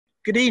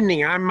Good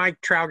evening. I'm Mike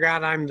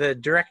Traugott. I'm the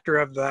director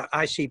of the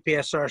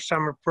ICPSR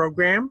summer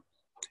program.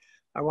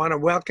 I want to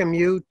welcome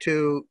you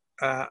to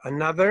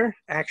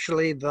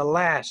actually the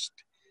last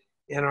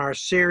in our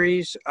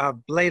series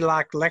of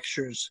Blaylock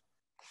lectures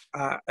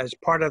as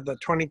part of the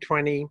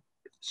 2020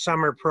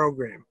 summer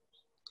program.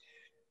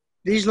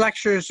 These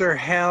lectures are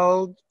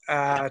held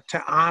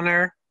to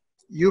honor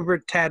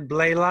Hubert Tad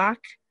Blaylock,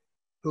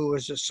 who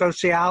was a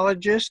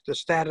sociologist, a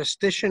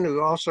statistician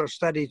who also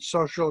studied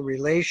social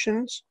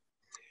relations.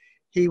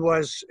 He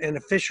was an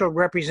official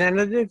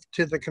representative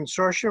to the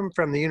consortium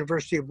from the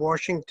University of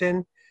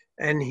Washington,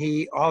 and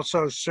he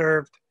also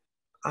served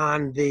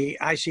on the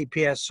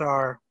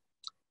ICPSR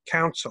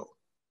Council.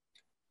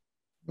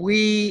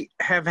 We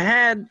have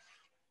had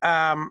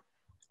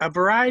a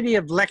variety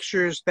of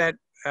lectures that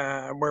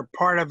were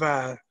part of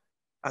a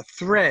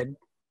thread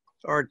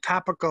or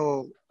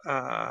topical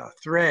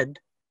thread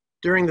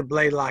during the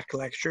Blaylock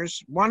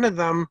lectures. One of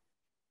them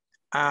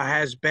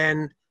has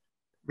been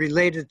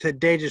related to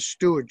data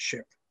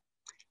stewardship.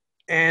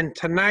 And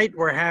tonight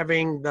we're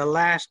having the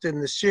last in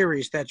the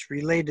series that's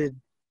related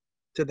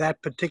to that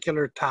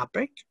particular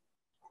topic.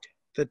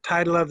 The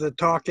title of the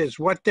talk is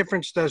What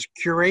Difference Does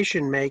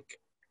Curation Make?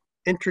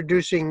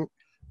 Introducing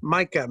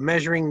MICA,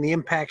 Measuring the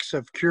Impacts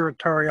of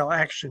Curatorial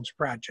Actions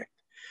Project.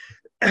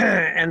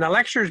 And the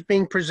lecture is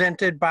being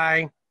presented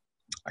by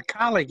a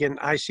colleague in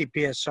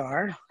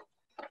ICPSR,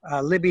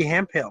 Libby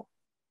Hemphill.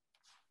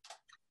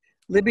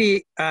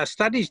 Libby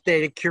studies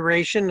data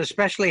curation,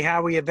 especially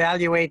how we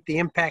evaluate the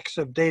impacts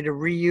of data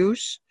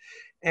reuse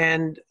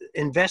and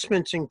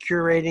investments in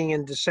curating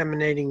and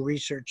disseminating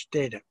research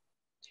data.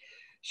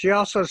 She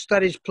also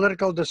studies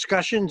political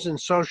discussions in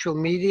social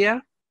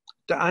media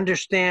to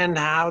understand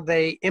how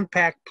they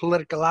impact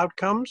political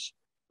outcomes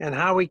and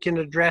how we can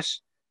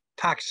address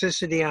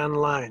toxicity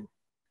online.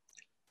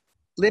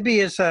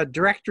 Libby is a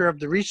director of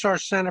the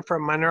Resource Center for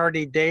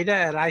Minority Data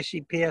at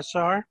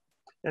ICPSR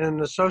and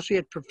an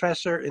associate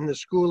professor in the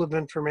School of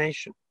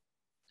Information.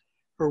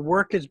 Her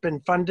work has been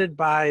funded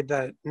by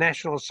the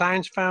National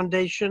Science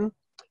Foundation,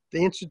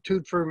 the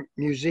Institute for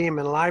Museum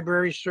and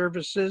Library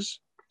Services,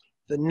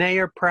 the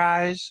Nair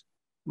Prize,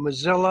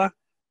 Mozilla,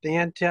 the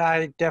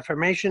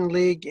Anti-Defamation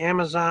League,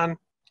 Amazon,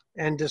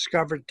 and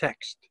Discovered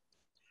Text.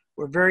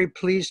 We're very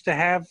pleased to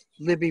have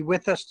Libby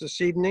with us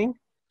this evening,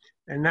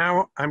 and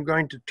now I'm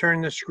going to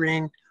turn the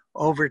screen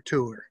over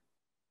to her.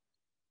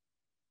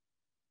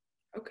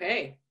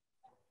 Okay.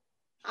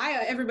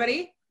 Hi,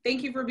 everybody.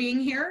 Thank you for being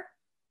here.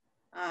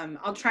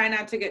 I'll try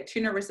not to get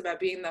too nervous about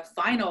being the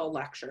final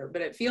lecture,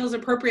 but it feels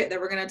appropriate that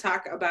we're going to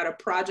talk about a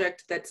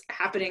project that's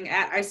happening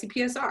at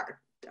ICPSR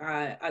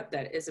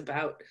that is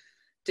about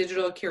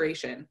digital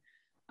curation.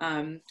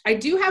 I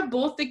do have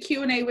both the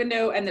Q&A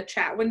window and the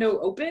chat window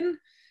open,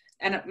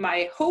 and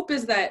my hope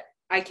is that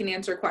I can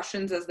answer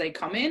questions as they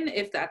come in,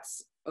 if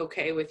that's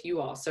okay with you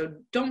all. So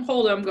don't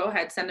hold them, go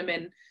ahead, send them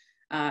in.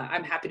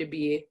 I'm happy to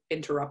be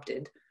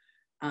interrupted.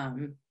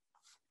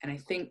 And I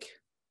think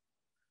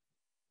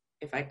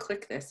if I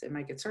click this, it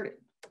might get started.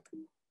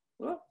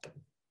 Whoa.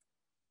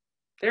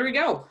 There we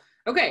go.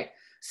 Okay,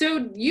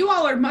 so you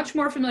all are much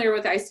more familiar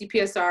with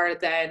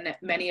ICPSR than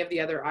many of the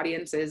other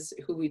audiences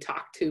who we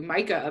talked to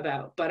MICA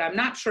about, but I'm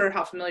not sure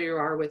how familiar you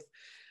are with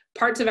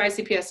parts of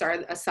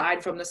ICPSR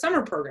aside from the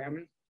summer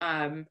program.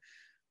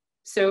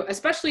 So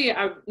especially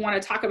I want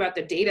to talk about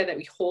the data that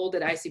we hold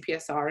at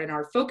ICPSR, and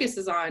our focus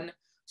is on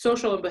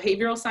social and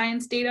behavioral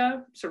science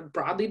data, sort of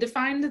broadly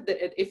defined,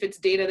 that if it's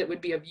data that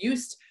would be of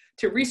use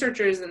to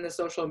researchers in the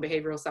social and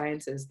behavioral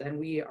sciences, then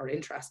we are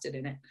interested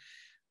in it.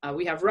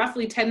 We have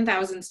roughly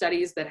 10,000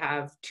 studies that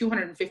have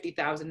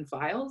 250,000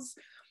 files.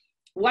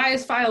 Why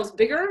is files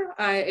bigger?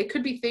 It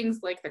could be things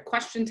like the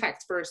question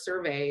text for a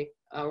survey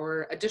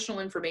or additional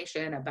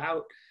information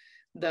about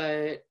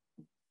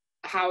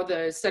how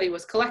the study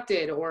was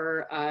collected,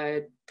 or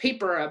a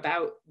paper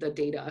about the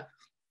data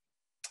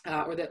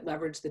or that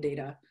leveraged the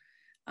data.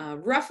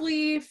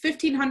 Roughly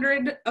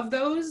 1,500 of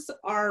those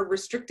are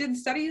restricted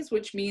studies,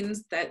 which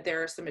means that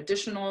there are some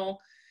additional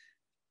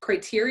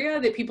criteria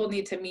that people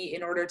need to meet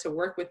in order to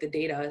work with the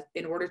data,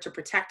 in order to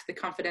protect the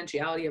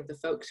confidentiality of the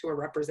folks who are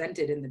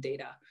represented in the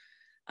data.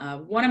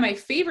 One of my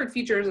favorite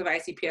features of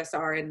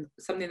ICPSR, and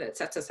something that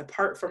sets us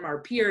apart from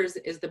our peers,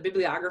 is the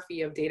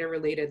bibliography of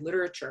data-related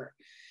literature,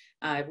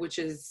 which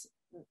is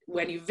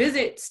when you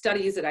visit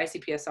studies at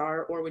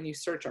ICPSR or when you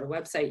search our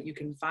website, you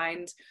can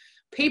find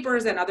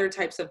papers and other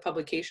types of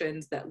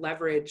publications that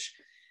leverage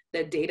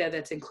the data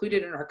that's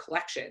included in our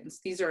collections.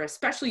 These are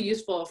especially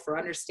useful for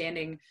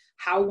understanding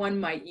how one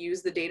might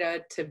use the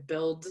data to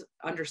build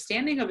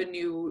understanding of a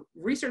new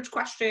research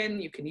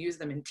question. You can use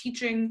them in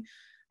teaching.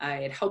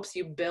 It helps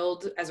you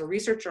build as a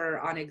researcher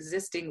on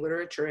existing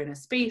literature in a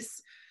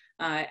space,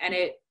 and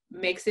it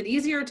makes it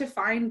easier to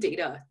find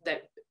data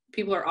that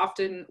people are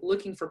often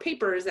looking for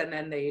papers, and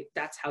then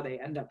that's how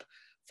they end up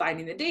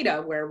finding the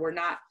data, where we're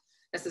not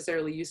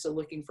necessarily used to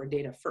looking for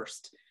data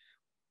first.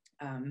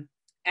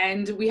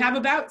 And we have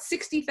about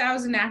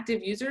 60,000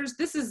 active users.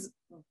 This is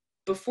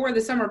before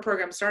the summer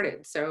program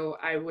started. So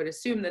I would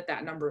assume that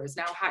that number is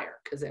now higher,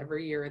 because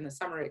every year in the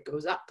summer it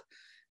goes up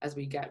as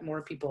we get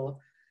more people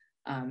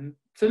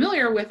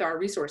familiar with our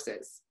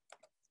resources.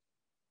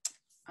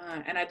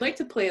 And I'd like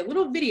to play a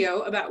little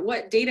video about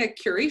what data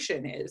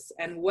curation is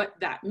and what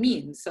that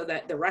means, so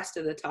that the rest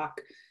of the talk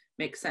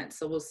makes sense.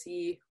 So we'll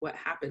see what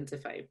happens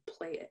if I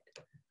play it.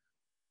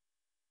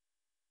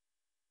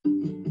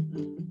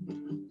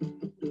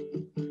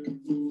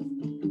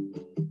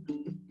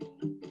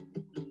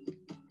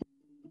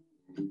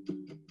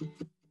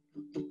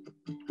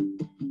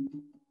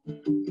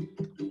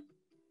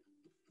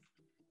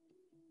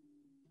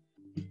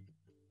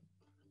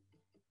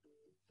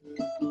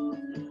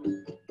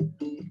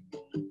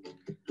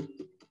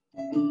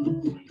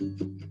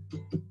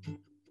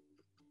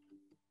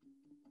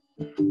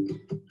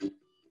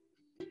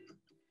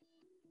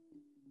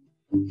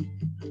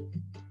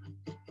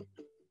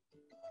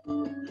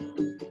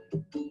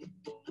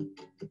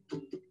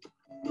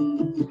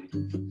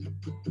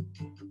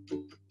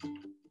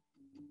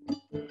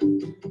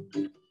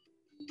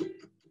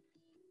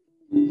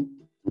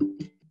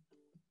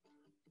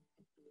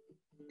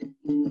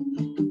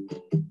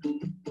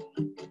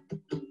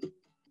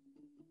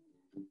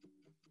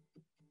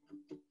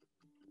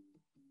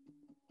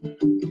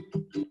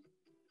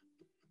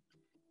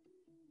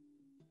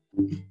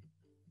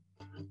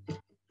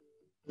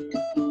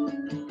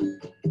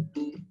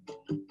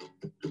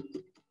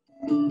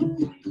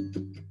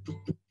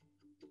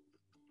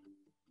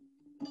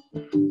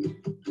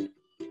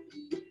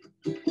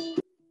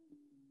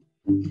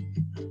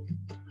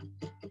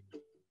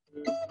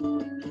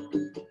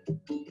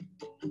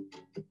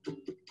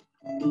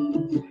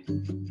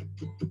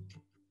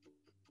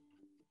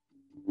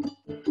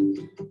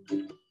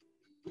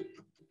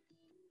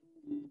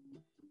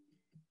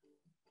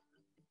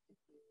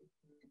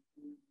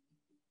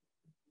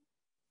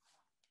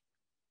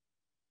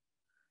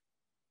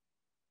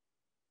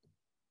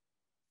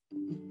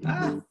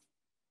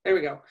 There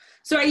we go.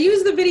 So I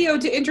use the video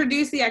to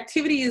introduce the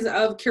activities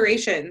of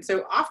curation.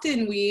 So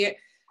often we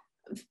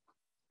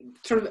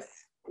sort of,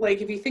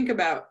 like, if you think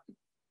about,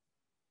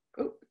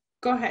 oh,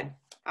 go ahead,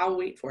 I'll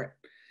wait for it.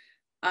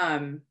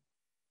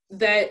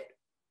 That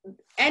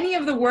any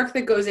of the work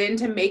that goes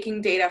into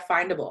making data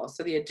findable,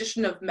 so the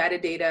addition of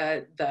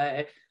metadata,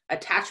 the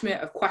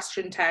attachment of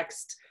question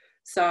text,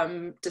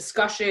 some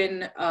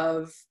discussion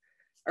of,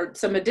 or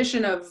some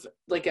addition of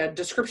like a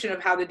description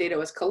of how the data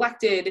was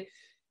collected,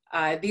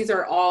 these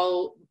are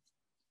all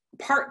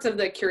parts of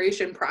the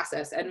curation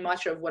process, and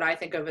much of what I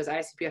think of as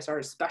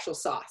ICPSR's special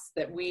sauce,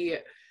 that we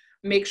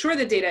make sure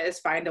the data is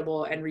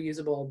findable and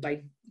reusable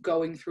by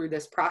going through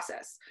this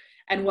process.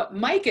 And what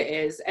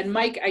MICA is, and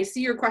Mike, I see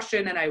your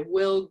question and I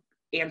will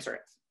answer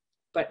it,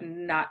 but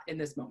not in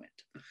this moment.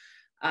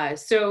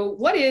 So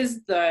what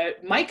is the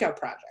MICA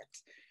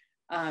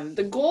project?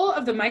 The goal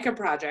of the MICA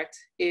project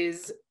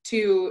is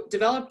to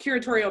develop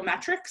curatorial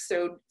metrics,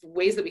 so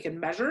ways that we can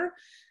measure,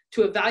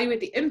 to evaluate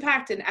the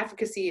impact and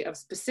efficacy of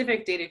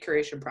specific data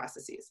curation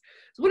processes.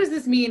 So what does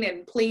this mean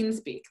in plain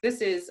speak? This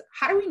is,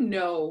 how do we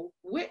know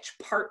which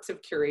parts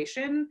of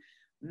curation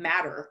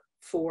matter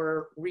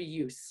for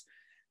reuse?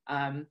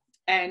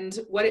 And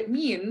what it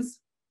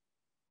means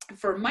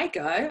for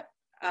MICA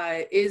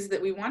is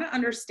that we want to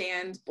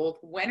understand both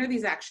when are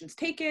these actions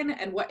taken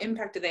and what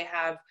impact do they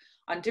have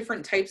on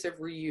different types of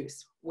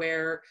reuse,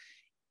 where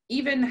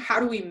even how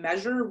do we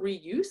measure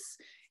reuse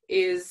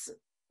is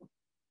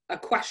a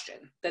question,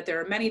 that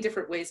there are many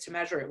different ways to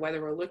measure it, whether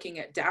we're looking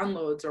at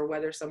downloads or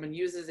whether someone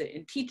uses it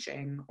in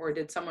teaching, or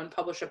did someone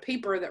publish a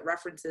paper that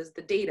references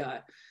the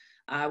data?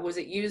 Was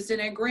it used in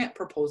a grant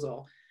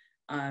proposal?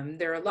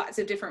 There are lots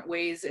of different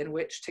ways in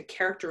which to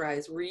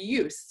characterize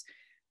reuse.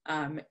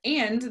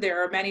 And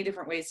there are many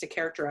different ways to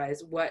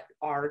characterize what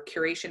are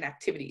curation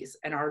activities.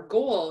 And our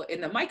goal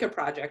in the MICA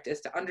project is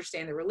to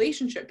understand the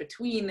relationship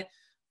between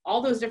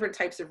all those different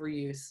types of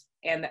reuse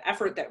and the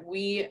effort that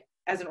we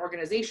as an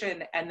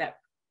organization and that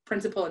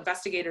principal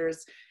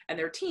investigators and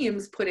their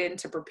teams put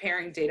into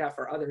preparing data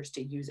for others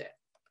to use it.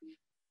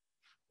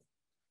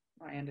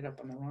 I ended up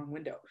on the wrong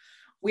window.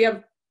 We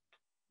have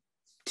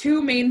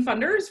two main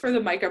funders for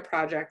the MICA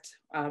project.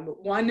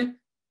 One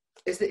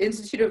is the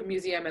Institute of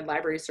Museum and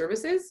Library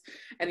Services,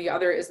 and the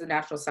other is the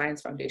National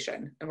Science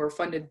Foundation. And we're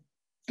funded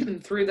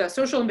through the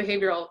Social and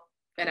Behavioral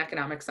and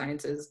Economic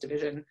Sciences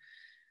Division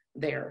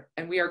there.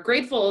 And we are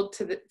grateful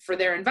for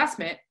their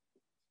investment.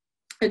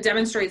 It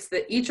demonstrates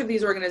that each of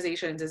these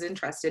organizations is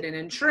interested in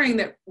ensuring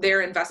that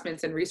their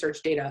investments in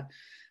research data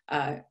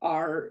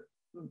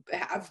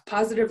have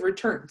positive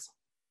returns.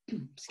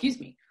 Excuse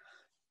me.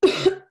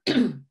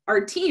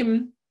 Our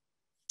team,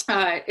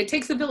 it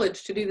takes a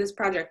village to do this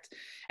project.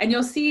 And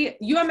you'll see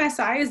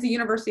UMSI is the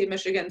University of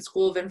Michigan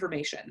School of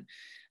Information.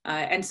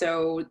 And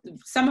so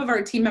some of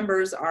our team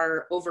members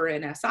are over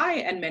in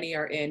SI and many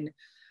are in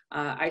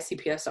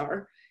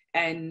ICPSR.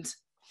 And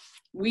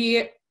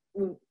we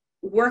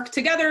work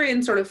together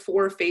in sort of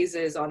 4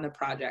 phases on the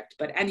project,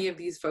 but any of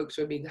these folks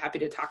would be happy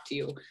to talk to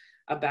you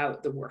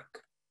about the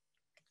work.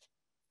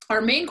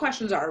 Our main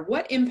questions are,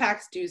 what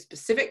impacts do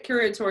specific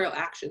curatorial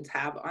actions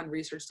have on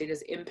research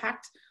data's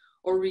impact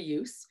or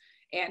reuse?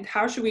 And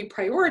how should we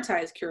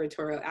prioritize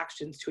curatorial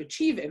actions to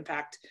achieve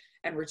impact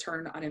and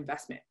return on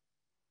investment?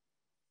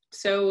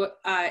 So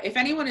if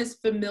anyone is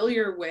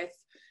familiar with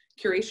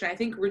curation, I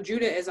think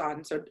Rajuda is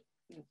on. So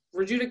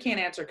Rajuda can't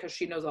answer because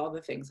she knows all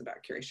the things about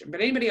curation.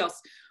 But anybody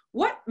else,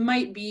 what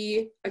might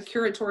be a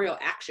curatorial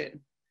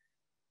action?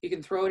 You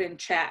can throw it in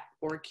chat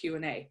or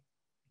Q&A.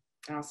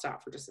 And I'll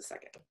stop for just a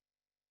second.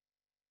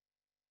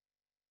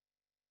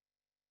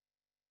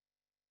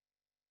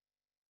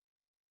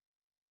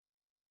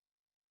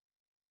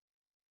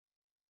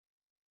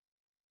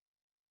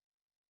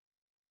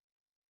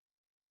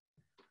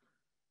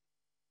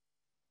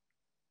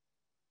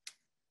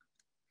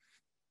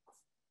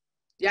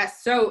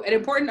 Yes, so an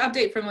important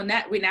update from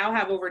Lynette, we now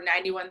have over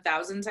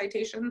 91,000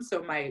 citations,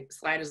 so my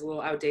slide is a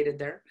little outdated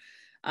there.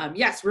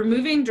 Yes,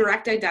 removing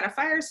direct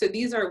identifiers. So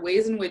these are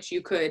ways in which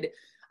you could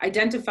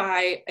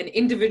identify an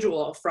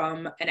individual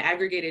from an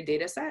aggregated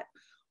data set,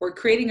 or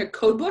creating a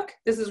code book.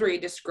 This is where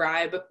you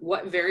describe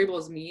what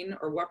variables mean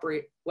or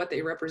what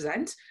they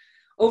represent.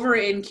 Over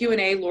in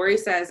Q&A, Lori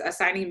says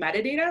assigning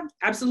metadata.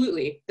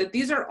 Absolutely, that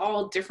these are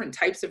all different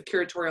types of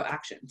curatorial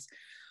actions.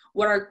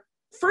 What our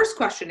first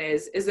question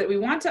is that we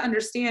want to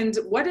understand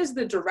what is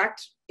the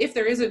direct, if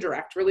there is a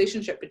direct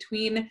relationship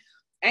between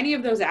any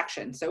of those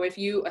actions. So if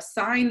you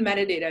assign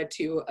metadata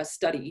to a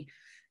study,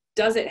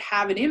 does it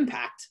have an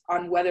impact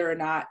on whether or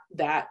not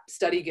that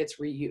study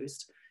gets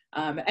reused?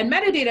 And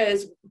metadata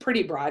is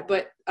pretty broad,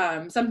 but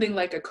something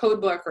like a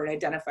code book or an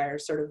identifier,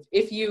 sort of,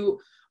 if you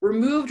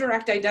remove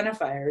direct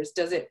identifiers,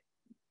 does it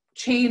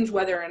change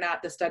whether or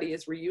not the study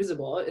is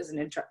reusable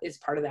is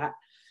part of that.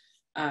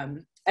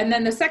 And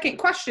then the second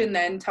question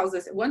then tells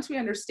us, once we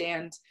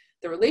understand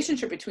the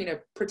relationship between a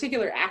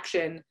particular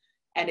action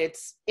and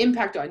its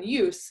impact on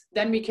use,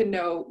 then we can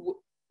know,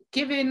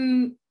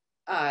 given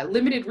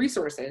limited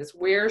resources,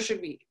 where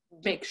should we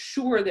make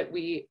sure that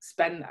we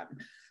spend them?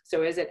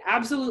 So is it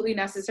absolutely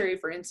necessary,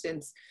 for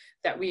instance,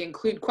 that we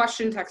include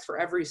question text for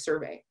every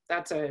survey?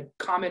 That's a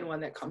common one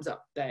that comes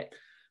up, that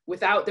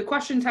without the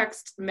question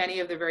text,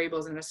 many of the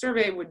variables in a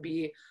survey would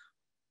be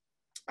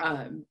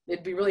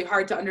it'd be really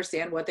hard to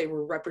understand what they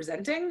were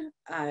representing.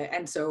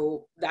 And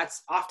so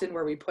that's often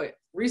where we put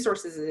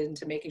resources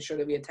into making sure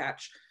that we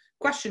attach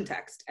question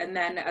text. And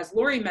then, as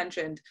Lori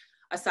mentioned,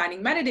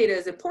 assigning metadata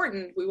is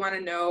important. We want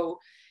to know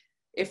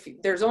if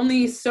there's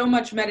only so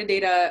much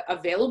metadata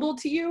available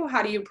to you,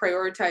 how do you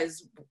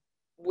prioritize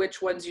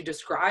which ones you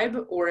describe?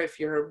 Or if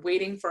you're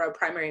waiting for a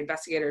primary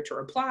investigator to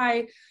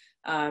reply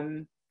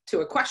to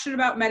a question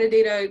about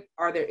metadata,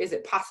 is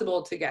it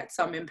possible to get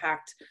some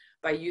impact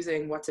by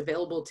using what's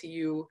available to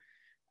you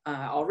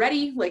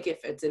already, like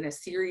if it's in a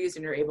series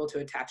and you're able to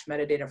attach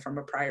metadata from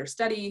a prior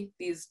study,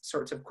 these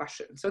sorts of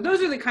questions. So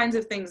those are the kinds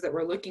of things that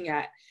we're looking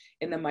at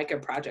in the MICA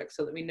project,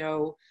 so that we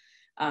know,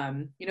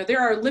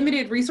 there are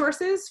limited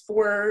resources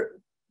for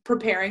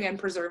preparing and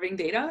preserving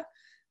data,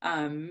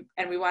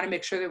 and we want to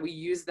make sure that we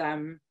use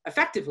them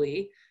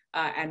effectively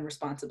and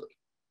responsibly.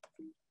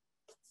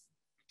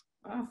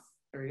 Oh,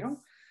 there we go.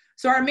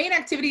 So our main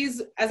activities,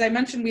 as I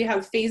mentioned, we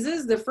have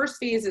phases. The first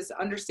phase is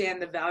to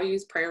understand the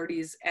values,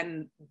 priorities,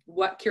 and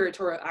what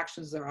curatorial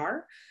actions there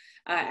are.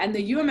 And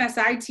the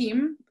UMSI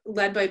team,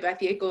 led by Beth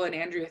Yakel and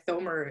Andrea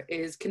Thomer,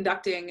 is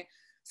conducting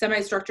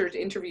semi-structured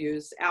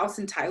interviews.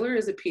 Allison Tyler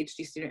is a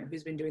PhD student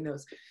who's been doing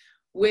those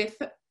with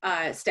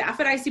staff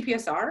at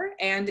ICPSR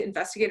and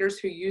investigators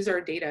who use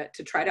our data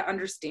to try to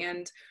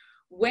understand,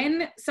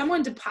 when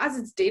someone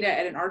deposits data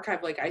at an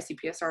archive like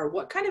ICPSR,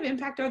 what kind of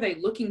impact are they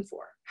looking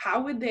for? How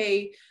would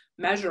they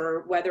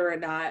measure whether or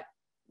not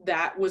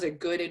that was a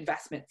good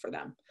investment for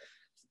them?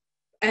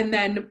 And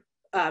then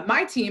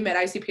my team at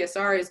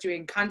ICPSR is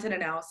doing content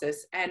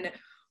analysis, and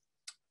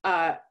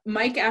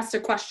Mike asked a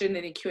question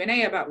in a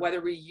Q&A about whether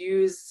we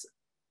use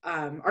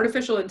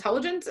artificial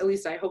intelligence. At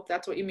least I hope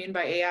that's what you mean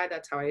by AI.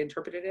 That's how I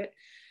interpreted it.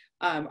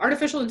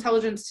 Artificial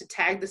intelligence to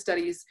tag the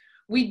studies.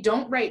 We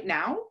don't right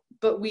now,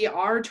 but we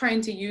are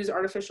trying to use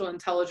artificial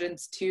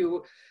intelligence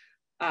to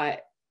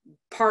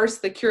parse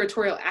the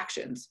curatorial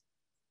actions.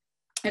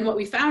 And what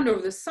we found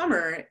over the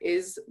summer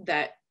is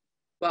that,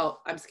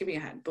 well, I'm skipping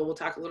ahead, but we'll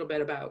talk a little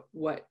bit about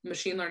what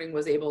machine learning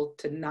was able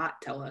to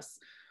not tell us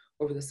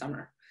over the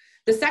summer.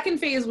 The second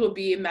phase will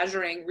be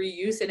measuring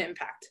reuse and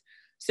impact.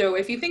 So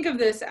if you think of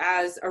this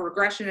as a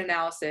regression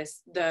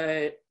analysis,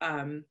 the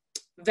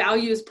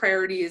values,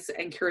 priorities,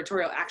 and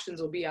curatorial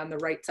actions will be on the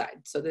right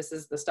side. So this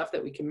is the stuff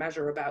that we can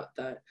measure about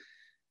the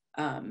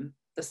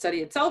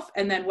study itself,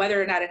 and then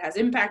whether or not it has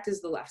impact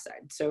is the left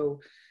side. So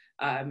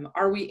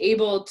are we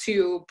able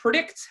to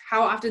predict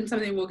how often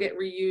something will get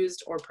reused,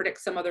 or predict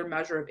some other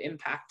measure of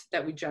impact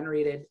that we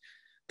generated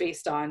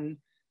based on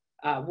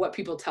what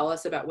people tell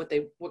us about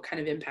what kind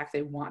of impact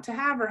they want to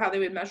have or how they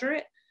would measure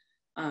it.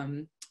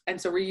 And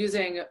so we're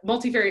using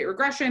multivariate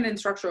regression and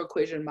structural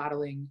equation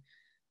modeling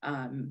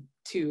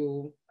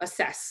to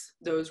assess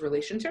those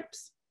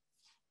relationships.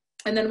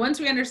 And then once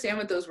we understand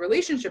what those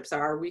relationships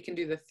are, we can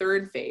do the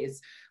third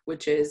phase,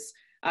 which is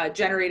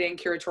generating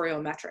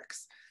curatorial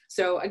metrics.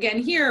 So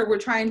again, here we're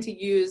trying to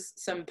use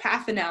some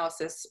path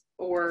analysis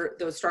or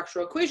those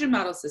structural equation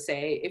models to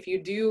say, if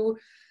you do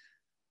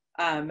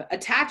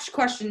attach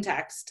question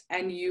text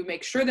and you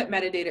make sure that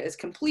metadata is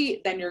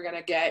complete, then you're going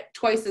to get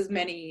twice as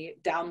many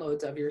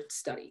downloads of your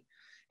study.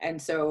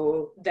 And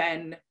so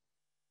then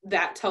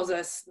that tells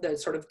us the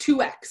sort of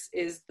 2x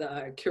is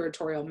the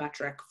curatorial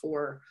metric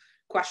for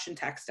question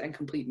text and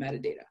complete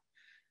metadata.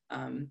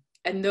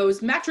 And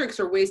those metrics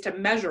are ways to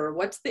measure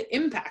what's the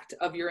impact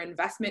of your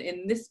investment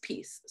in this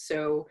piece.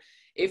 So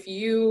if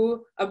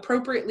you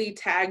appropriately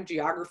tag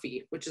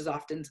geography, which is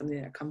often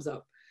something that comes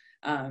up,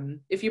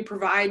 if you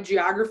provide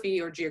geography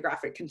or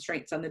geographic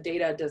constraints on the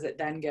data, does it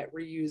then get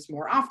reused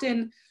more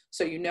often?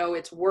 So you know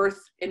it's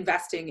worth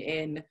investing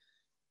in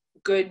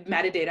good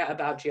metadata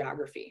about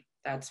geography.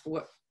 That's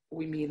what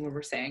we mean when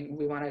we're saying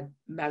we want to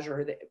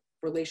measure the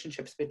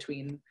relationships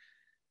between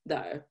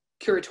the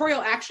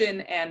curatorial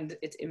action and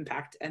its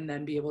impact, and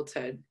then be able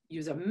to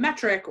use a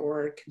metric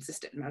or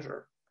consistent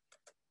measure.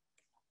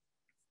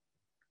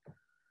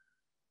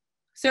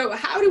 So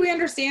how do we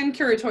understand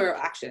curatorial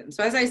action?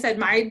 So as I said,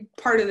 my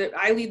part of it,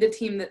 I lead the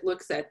team that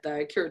looks at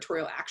the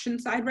curatorial action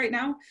side right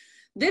now.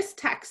 This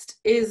text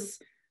is,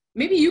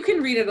 maybe you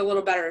can read it a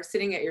little better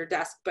sitting at your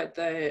desk, but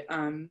the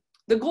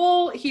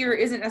goal here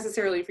isn't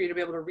necessarily for you to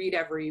be able to read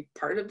every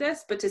part of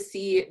this, but to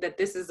see that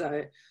this is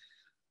a,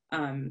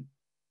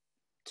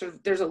 sort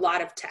of, there's a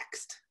lot of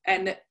text.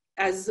 And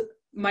as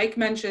Mike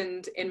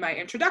mentioned in my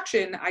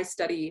introduction, I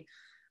study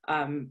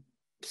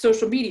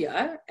social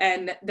media,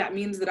 and that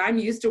means that I'm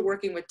used to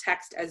working with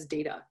text as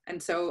data.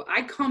 And so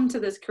I come to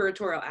this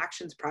curatorial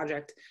actions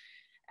project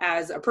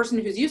as a person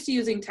who's used to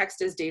using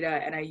text as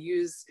data, and I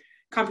use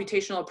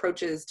computational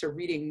approaches to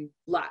reading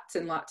lots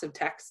and lots of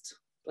text.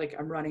 Like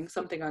I'm running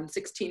something on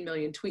 16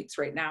 million tweets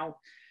right now,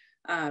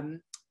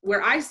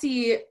 where I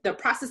see the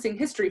processing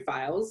history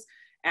files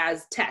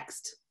as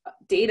text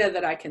data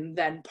that I can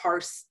then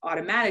parse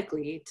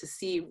automatically to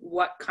see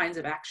what kinds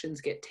of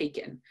actions get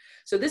taken.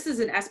 So this is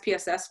an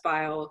SPSS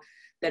file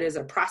that is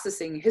a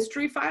processing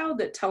history file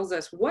that tells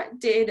us what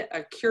did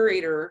a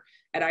curator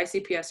at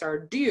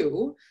ICPSR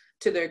do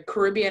to the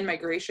Caribbean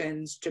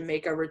migrations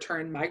Jamaica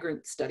return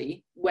migrant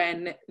study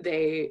when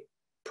they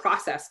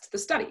processed the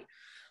study.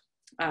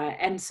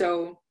 And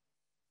so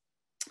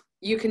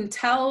you can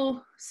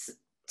tell,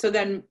 so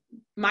then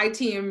my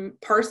team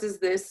parses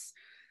this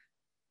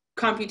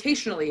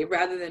computationally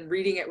rather than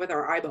reading it with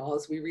our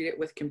eyeballs. We read it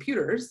with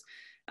computers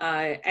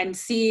and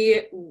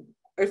see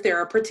if there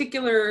are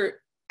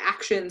particular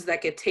actions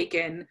that get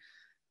taken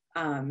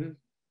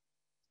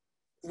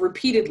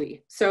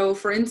repeatedly. So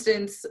for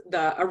instance,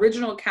 the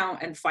original count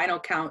and final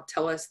count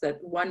tell us that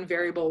one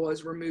variable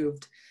was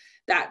removed.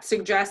 That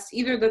suggests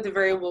either that the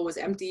variable was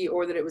empty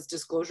or that it was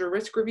disclosure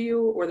risk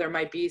review, or there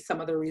might be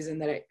some other reason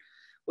that it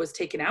was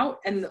taken out.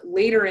 And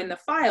later in the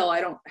file,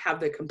 I don't have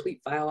the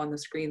complete file on the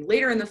screen.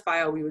 Later in the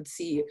file, we would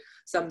see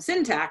some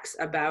syntax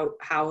about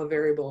how a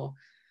variable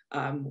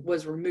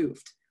was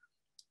removed.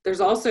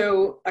 There's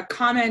also a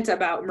comment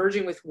about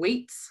merging with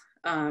weights.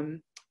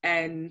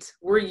 And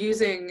we're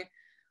using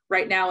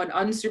right now an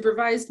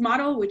unsupervised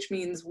model, which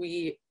means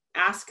we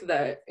ask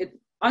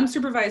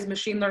unsupervised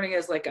machine learning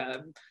is like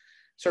a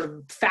sort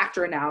of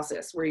factor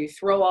analysis where you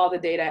throw all the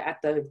data at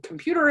the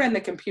computer and the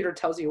computer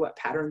tells you what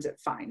patterns it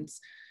finds.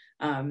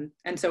 And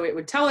so it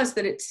would tell us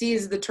that it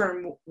sees the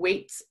term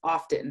weights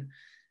often.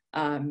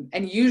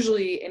 And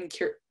usually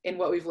in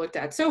what we've looked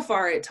at so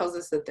far, it tells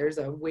us that there's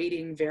a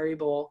weighting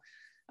variable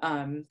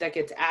that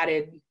gets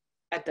added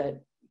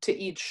to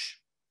each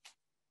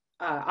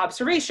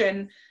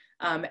observation.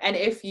 And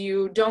if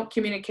you don't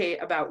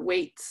communicate about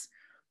weights,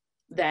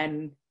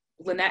 then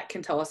Lynette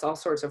can tell us all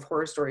sorts of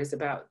horror stories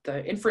about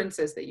the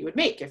inferences that you would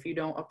make if you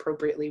don't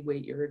appropriately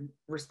weight your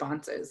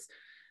responses.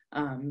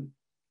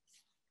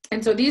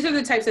 And so these are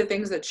the types of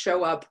things that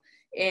show up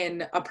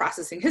in a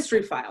processing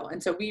history file.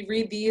 And so we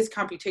read these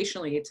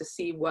computationally to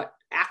see what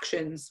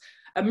actions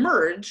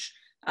emerge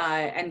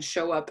and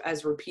show up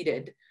as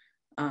repeated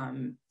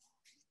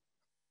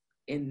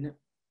in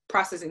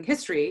processing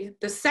history.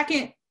 The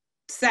second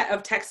set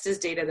of text as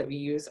data that we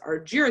use are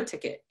JIRA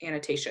ticket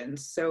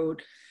annotations. So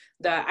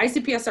the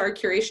ICPSR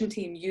curation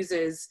team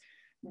uses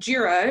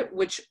JIRA,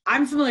 which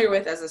I'm familiar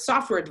with as a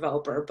software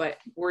developer, but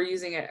we're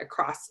using it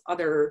across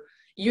other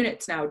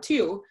units now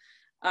too,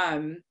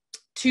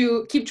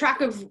 to keep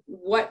track of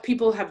what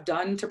people have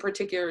done to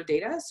particular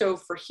data. So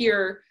for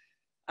here,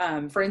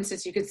 for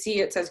instance, you could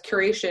see it says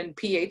curation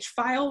PH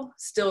file,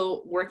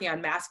 still working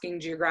on masking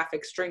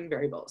geographic string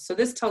variables. So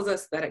this tells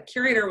us that a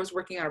curator was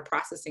working on a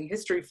processing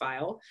history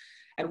file,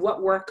 and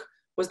what work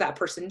was that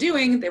person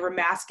doing? They were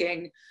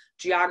masking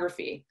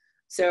geography.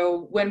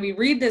 So when we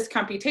read this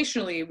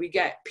computationally, we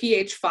get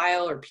PH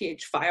file or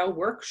PH file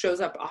work shows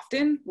up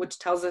often, which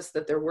tells us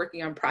that they're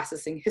working on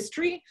processing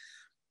history.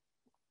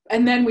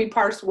 And then we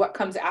parse what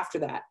comes after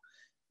that.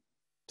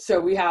 So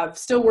we have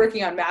still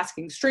working on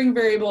masking string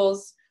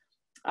variables,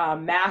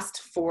 masked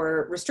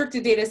for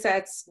restricted data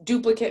sets,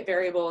 duplicate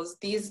variables.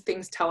 These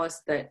things tell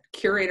us that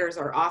curators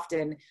are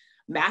often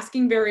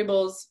masking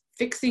variables,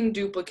 fixing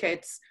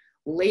duplicates,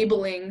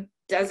 labeling,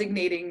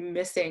 designating,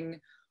 missing,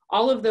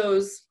 all of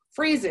those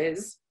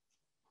phrases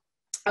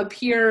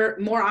appear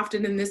more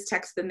often in this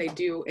text than they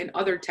do in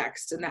other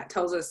texts, and that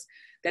tells us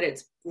that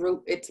it's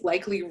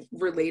likely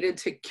related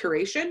to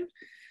curation.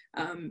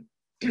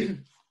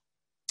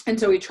 And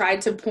so we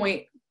tried to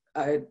point,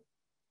 again,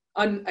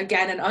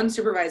 an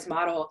unsupervised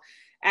model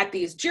at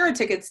these JIRA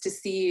tickets to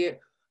see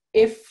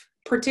if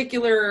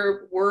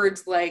particular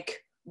words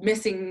like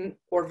missing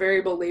or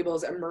variable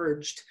labels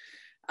emerged.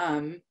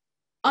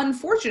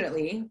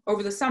 Unfortunately,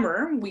 over the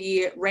summer,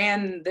 we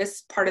ran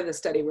this part of the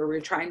study where we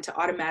were trying to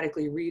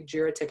automatically read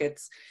JIRA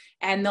tickets,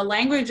 and the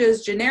language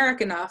is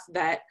generic enough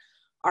that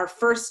our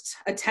first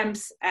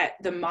attempts at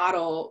the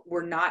model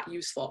were not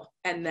useful,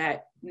 and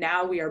that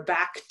now we are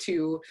back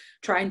to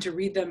trying to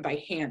read them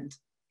by hand.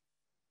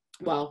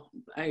 Well,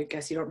 I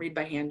guess you don't read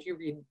by hand, you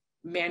read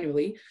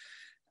manually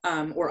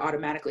or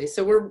automatically.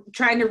 So we're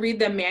trying to read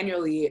them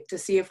manually to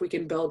see if we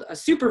can build a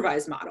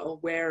supervised model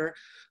where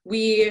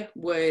we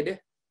would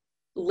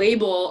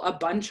label a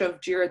bunch of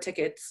JIRA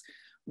tickets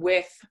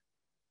with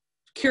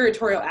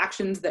curatorial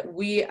actions that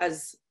we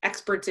as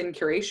experts in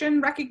curation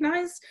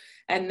recognize,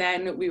 and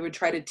then we would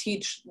try to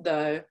teach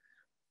the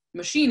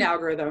machine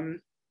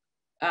algorithm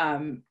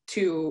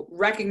to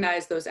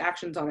recognize those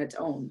actions on its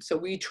own. So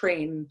we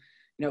train,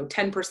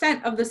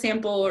 10% of the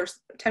sample or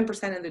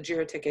 10% of the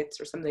JIRA tickets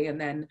or something, and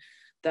then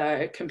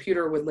the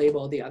computer would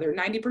label the other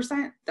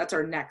 90%. That's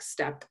our next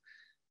step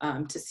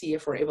to see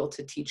if we're able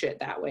to teach it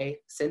that way,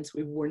 since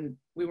we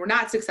were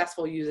not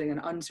successful using an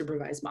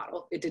unsupervised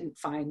model. It didn't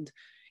find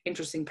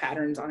interesting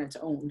patterns on its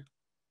own.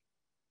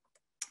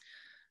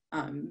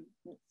 And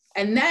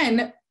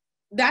then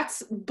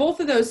that's both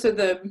of those. So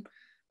the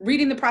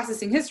reading the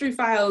processing history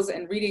files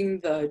and reading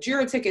the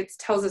JIRA tickets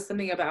tells us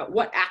something about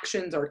what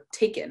actions are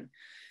taken.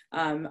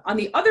 On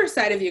the other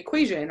side of the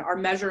equation are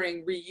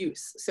measuring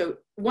reuse. So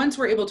once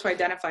we're able to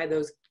identify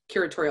those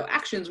curatorial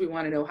actions, we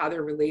want to know how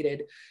they're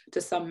related to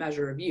some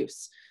measure of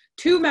use.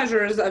 Two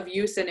measures of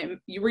use and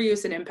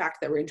reuse and impact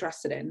that we're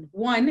interested in.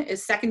 One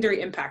is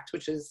secondary impact,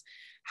 which is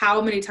how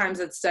many times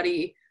that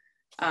study,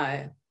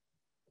 that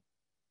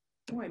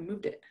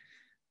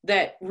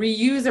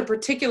reuse a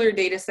particular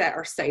data set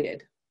are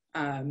cited.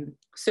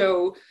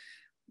 So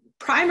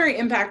primary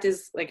impact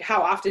is like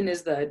how often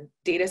is the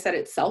data set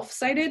itself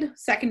cited.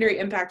 Secondary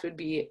impact would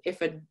be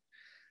if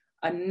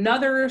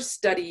another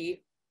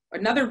study,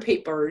 another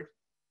paper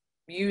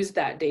used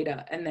that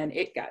data and then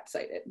it got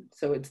cited.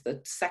 So it's the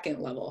second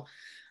level.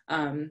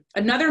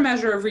 Another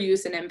measure of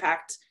reuse and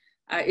impact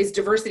is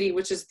diversity,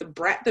 which is the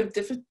breadth of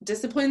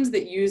disciplines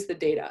that use the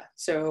data.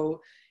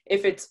 So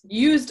if it's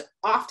used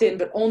often,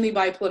 but only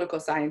by political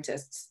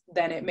scientists,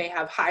 then it may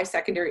have high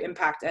secondary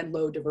impact and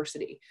low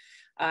diversity.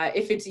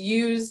 If it's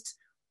used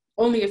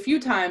only a few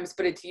times,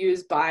 but it's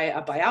used by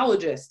a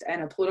biologist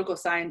and a political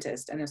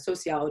scientist and a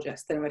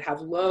sociologist, then it would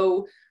have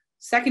low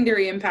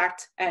secondary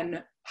impact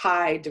and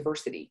high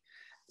diversity.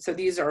 So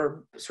these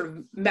are sort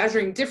of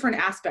measuring different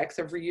aspects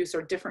of reuse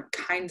or different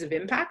kinds of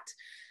impact.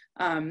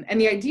 And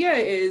the idea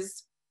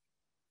is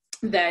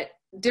that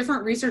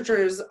different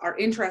researchers are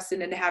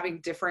interested in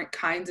having different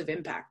kinds of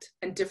impact,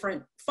 and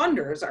different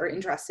funders are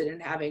interested in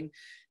having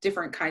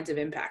different kinds of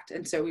impact.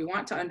 And so we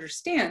want to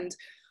understand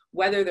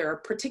whether there are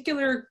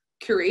particular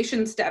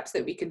curation steps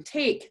that we can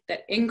take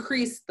that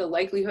increase the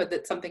likelihood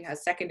that something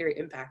has secondary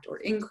impact or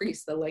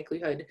increase the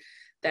likelihood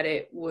that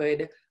it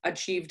would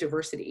achieve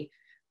diversity.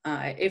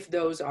 If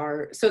those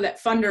are, so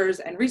that funders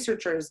and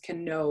researchers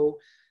can know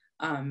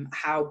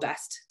how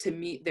best to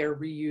meet their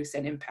reuse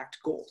and impact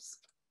goals.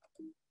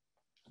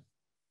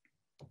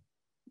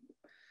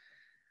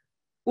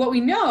 What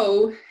we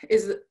know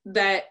is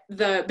that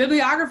the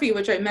bibliography,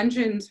 which I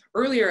mentioned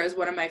earlier as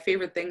one of my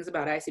favorite things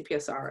about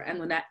ICPSR, and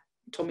Lynette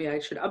told me I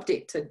should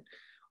update to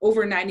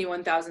over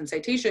 91,000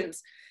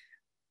 citations,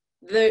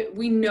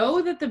 we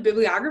know that the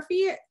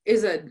bibliography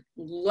is a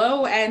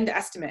low-end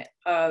estimate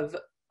of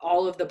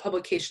all of the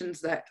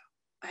publications that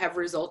have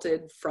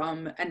resulted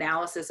from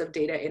analysis of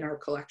data in our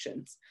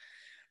collections.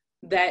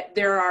 That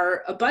there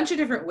are a bunch of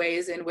different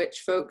ways in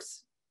which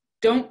folks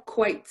don't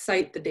quite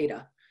cite the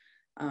data.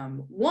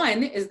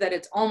 One is that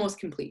it's almost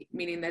complete,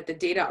 meaning that the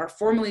data are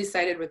formally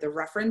cited with the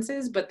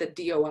references, but the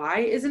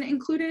DOI isn't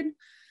included.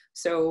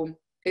 So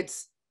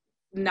it's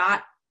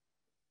not,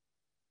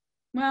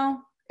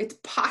 well, it's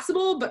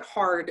possible, but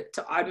hard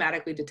to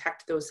automatically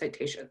detect those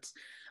citations,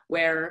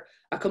 where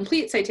a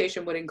complete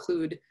citation would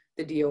include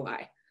the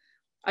DOI.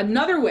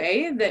 Another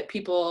way that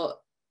people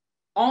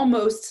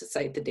almost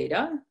cite the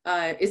data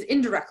is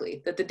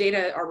indirectly, that the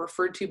data are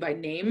referred to by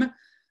name.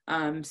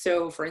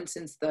 So for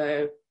instance,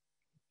 the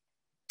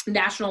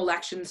National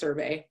Election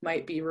Survey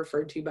might be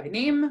referred to by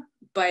name,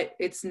 but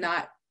it's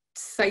not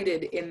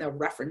cited in the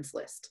reference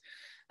list.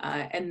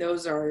 And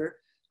those are,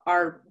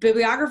 our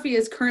bibliography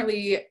is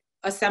currently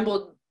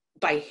assembled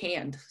by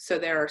hand. So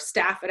there are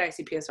staff at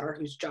ICPSR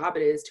whose job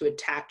it is to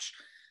attach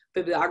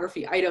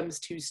bibliography items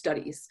to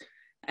studies.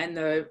 And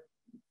the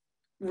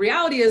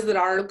reality is that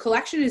our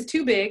collection is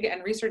too big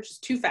and research is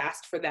too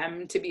fast for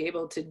them to be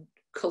able to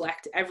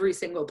collect every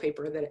single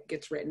paper that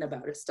gets written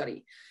about a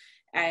study.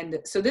 And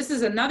so this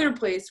is another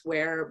place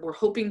where we're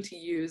hoping to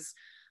use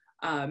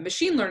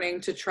machine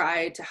learning to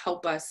try to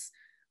help us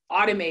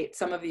automate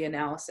some of the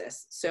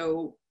analysis.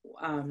 So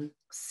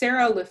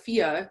Sarah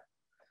Lafia,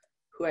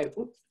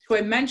 who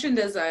I mentioned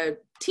as a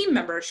team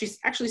member, she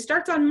actually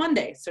starts on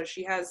Monday, so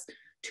she has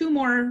 2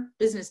 more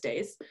business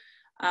days.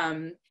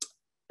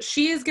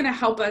 She is going to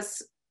help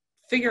us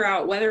figure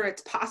out whether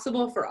it's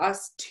possible for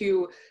us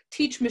to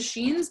teach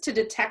machines to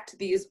detect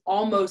these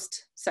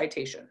almost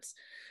citations.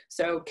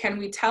 So can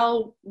we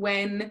tell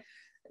when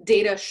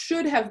data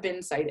should have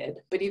been cited,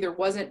 but either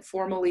wasn't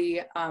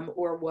formally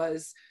or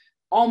was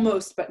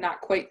almost but not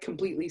quite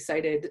completely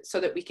cited, so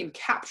that we can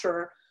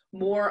capture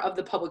more of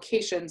the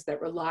publications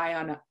that rely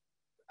on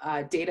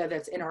data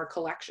that's in our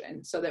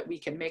collection, so that we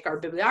can make our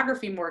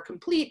bibliography more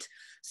complete,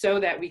 so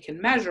that we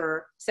can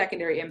measure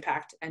secondary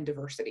impact and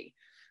diversity.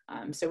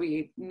 So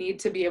we need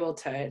to be able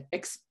to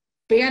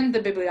expand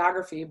the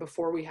bibliography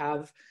before we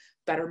have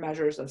better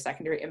measures of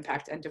secondary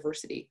impact and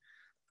diversity.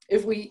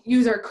 If we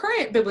use our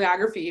current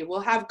bibliography, we'll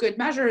have good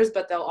measures,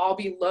 but they'll all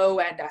be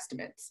low-end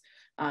estimates.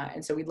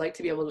 And so we'd like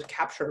to be able to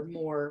capture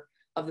more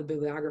of the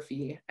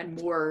bibliography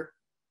and more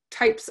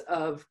types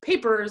of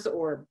papers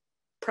or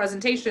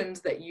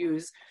presentations that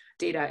use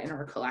data in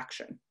our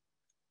collection.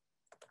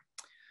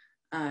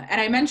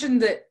 And I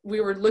mentioned that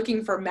we were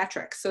looking for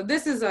metrics. So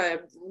this is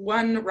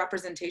one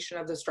representation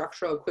of the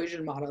structural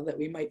equation model that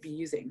we might be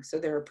using. So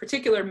there are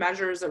particular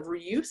measures of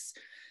reuse.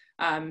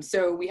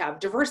 So we have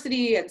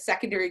diversity and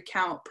secondary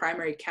count,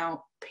 primary count,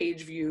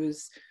 page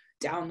views,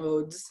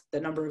 downloads,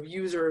 the number of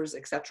users,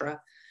 etc.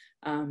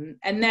 And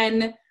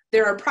then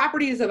there are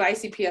properties of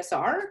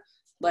ICPSR,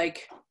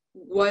 like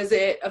was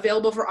it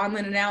available for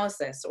online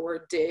analysis,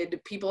 or did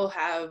people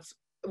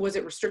was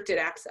it restricted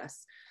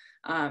access?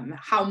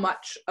 How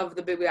much of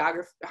the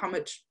bibliography, how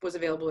much was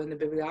available in the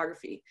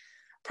bibliography?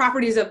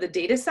 Properties of the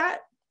data set,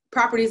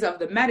 properties of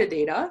the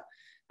metadata,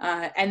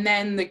 and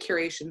then the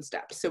curation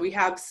steps. So we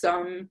have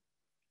some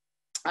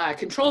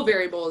control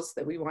variables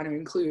that we want to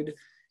include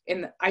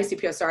in the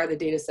ICPSR, the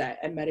data set,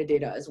 and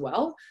metadata as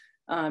well.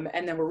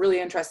 And then we're really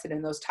interested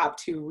in those top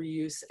 2,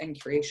 reuse and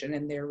curation,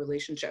 and their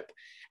relationship.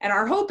 And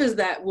our hope is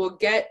that we'll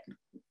get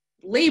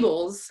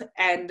labels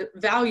and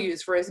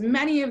values for as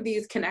many of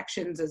these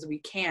connections as we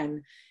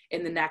can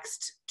in the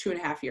next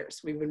 2.5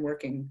 years. We've been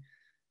working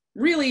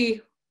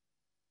really,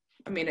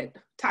 I mean,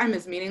 time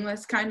is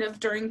meaningless kind of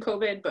during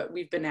COVID, but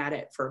we've been at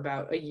it for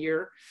about a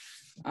year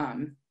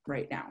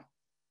right now.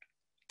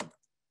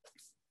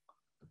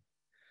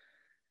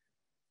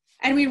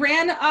 And we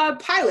ran a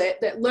pilot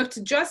that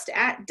looked just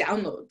at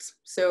downloads.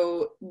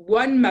 So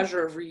one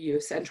measure of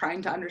reuse, and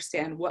trying to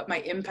understand what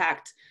might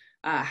impact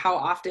how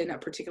often a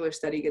particular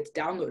study gets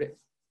downloaded.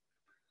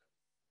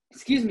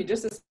 Excuse me,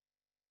 just a second.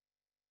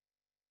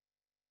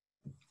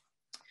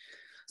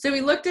 So we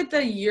looked at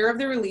the year of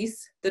the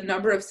release, the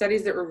number of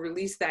studies that were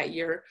released that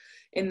year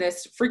in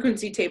this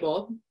frequency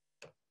table.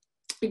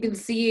 You can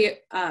see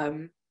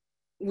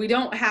we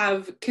don't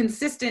have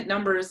consistent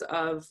numbers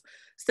of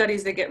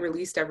studies that get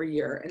released every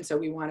year. And so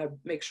we want to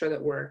make sure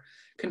that we're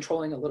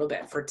controlling a little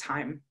bit for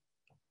time.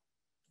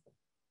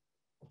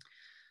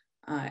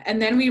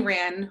 And then we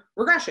ran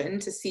regression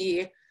to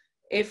see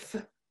if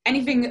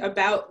anything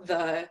about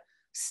the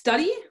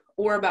study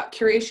or about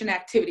curation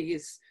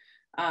activities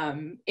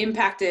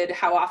impacted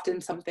how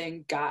often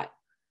something got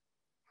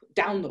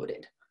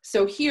downloaded.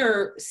 So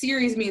here,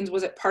 series means,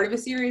 was it part of a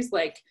series?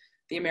 Like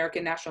the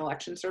American National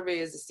Election Survey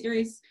is a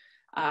series.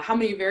 How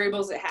many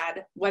variables it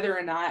had, whether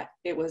or not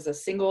it was a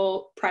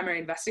single primary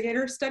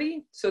investigator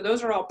study. So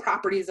those are all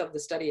properties of the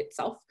study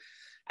itself.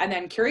 And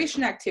then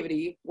curation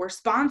activity, where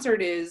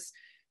sponsored is,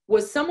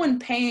 was someone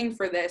paying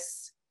for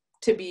this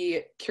to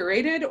be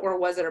curated, or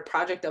was it a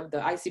project of the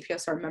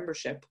ICPSR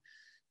membership?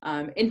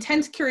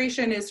 Intent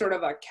curation is sort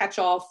of a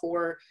catch-all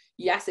for,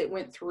 yes, it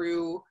went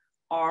through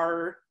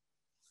our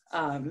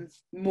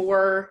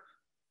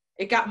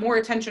it got more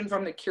attention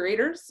from the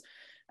curators.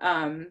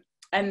 And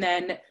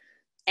then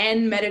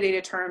N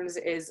metadata terms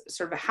is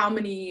sort of how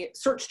many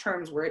search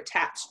terms were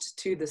attached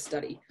to the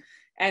study.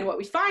 And what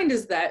we find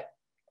is that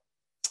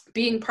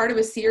being part of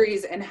a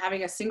series and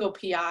having a single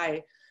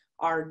PI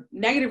are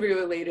negatively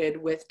related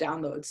with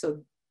downloads.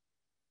 So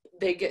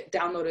they get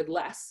downloaded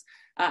less.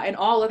 And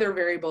all other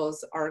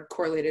variables are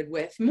correlated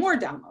with more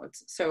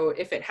downloads. So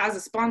if it has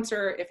a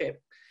sponsor, if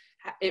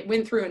it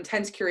went through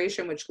intense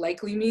curation, which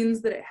likely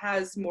means that it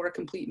has more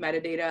complete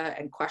metadata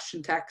and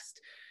question text.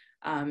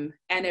 And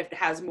if it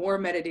has more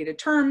metadata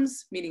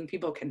terms, meaning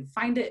people can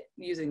find it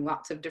using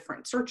lots of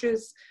different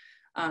searches,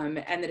 and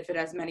that if it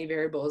has many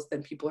variables,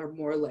 then people are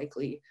more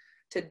likely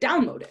to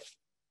download it.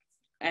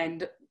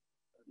 And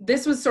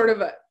this was sort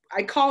of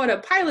I call it a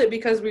pilot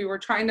because we were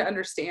trying to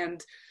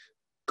understand,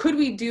 could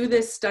we do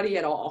this study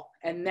at all?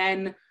 And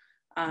then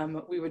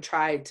we would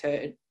try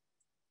to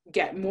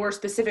get more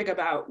specific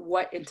about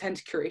what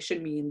intent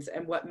curation means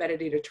and what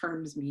metadata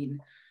terms mean,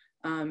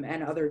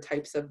 and other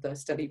types of the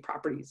study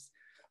properties.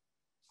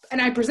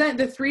 And I present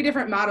the 3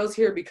 different models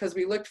here because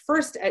we looked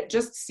first at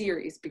just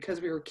series because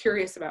we were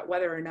curious about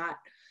whether or not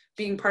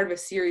being part of a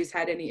series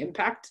had any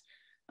impact.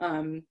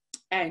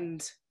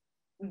 And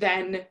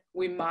then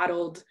we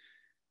modeled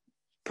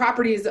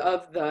properties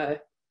of the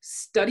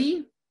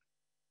study,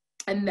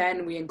 and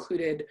then we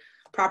included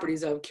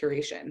properties of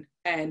curation.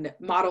 And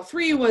model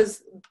 3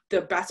 was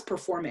the best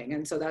performing.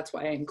 And so that's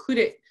why I include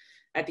it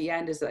at the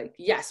end, is like,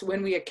 yes,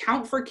 when we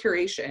account for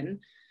curation,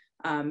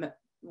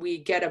 we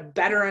get a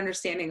better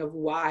understanding of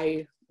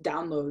why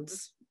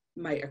downloads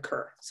might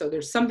occur. So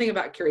there's something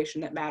about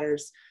curation that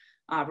matters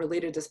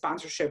related to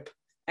sponsorship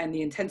and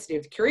the intensity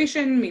of the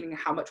curation, meaning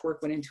how much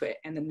work went into it,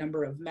 and the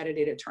number of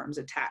metadata terms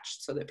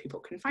attached so that people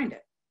can find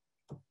it.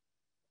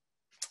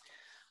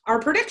 Our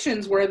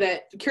predictions were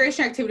that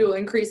curation activity will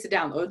increase the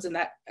downloads, and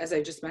that, as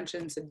I just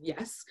mentioned, said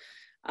yes.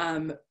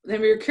 Then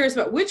we were curious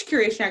about which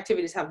curation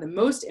activities have the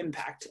most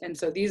impact, and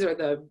so these are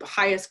the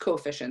highest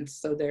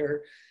coefficients. So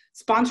they're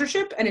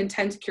sponsorship and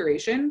intense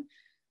curation.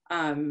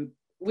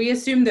 We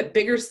assumed that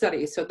bigger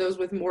studies, so those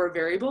with more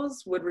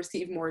variables, would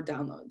receive more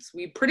downloads.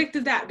 We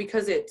predicted that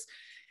because it's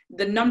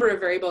the number of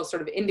variables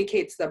sort of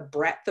indicates the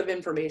breadth of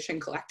information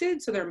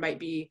collected, so there might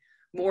be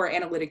more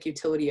analytic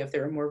utility if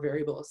there are more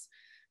variables.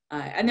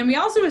 And then we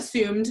also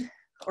assumed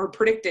or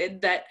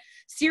predicted that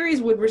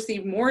series would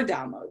receive more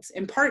downloads,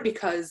 in part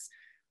because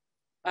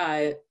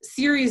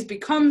series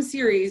become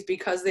series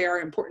because they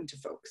are important to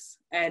folks.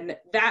 And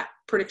that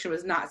prediction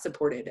was not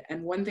supported.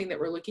 And one thing that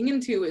we're looking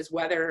into is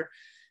whether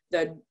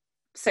the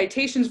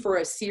citations for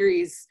a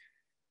series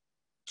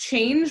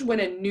change when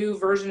a new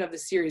version of the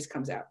series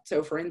comes out.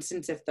 So for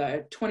instance, if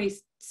the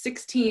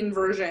 2016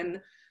 version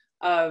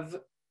of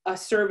a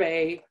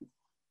survey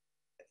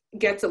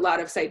gets a lot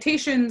of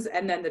citations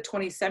and then the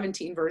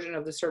 2017 version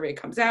of the survey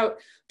comes out,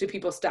 do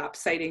people stop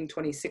citing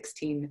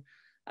 2016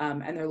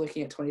 and they're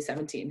looking at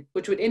 2017,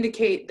 which would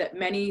indicate that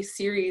many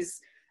series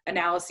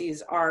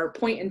analyses are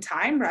point in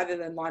time rather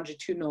than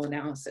longitudinal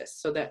analysis,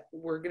 so that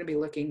we're going to be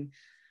looking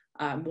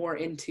more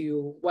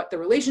into what the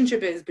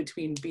relationship is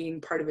between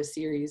being part of a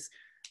series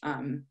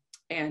and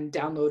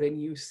download and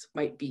use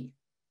might be.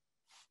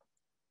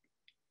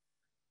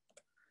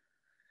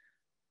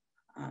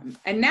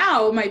 And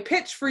now my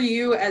pitch for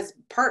you as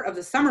part of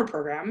the summer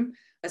program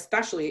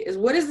especially is,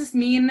 what does this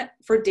mean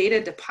for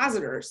data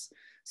depositors?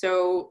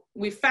 So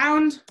we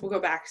found, we'll go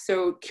back.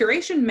 So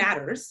curation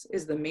matters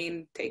is the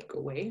main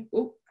takeaway.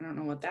 Oh, I don't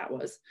know what that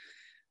was.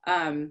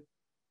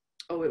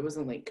 Oh, it was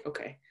a link.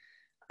 Okay.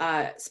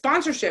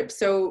 Sponsorship.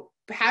 So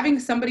having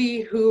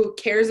somebody who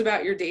cares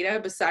about your data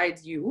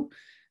besides you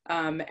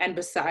and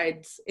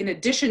besides, in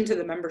addition to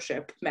the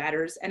membership,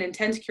 matters. And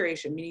intense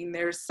curation, meaning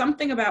there's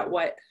something about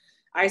what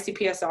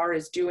ICPSR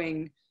is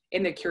doing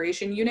in the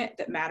curation unit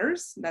that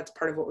matters. That's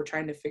part of what we're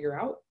trying to figure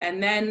out.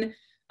 And then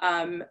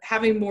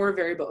having more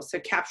variables, so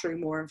capturing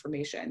more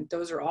information.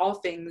 Those are all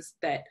things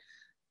that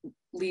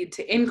lead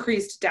to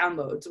increased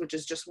downloads, which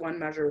is just one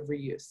measure of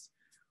reuse.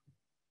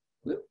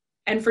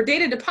 And for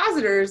data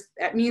depositors,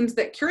 that means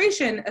that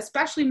curation,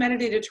 especially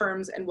metadata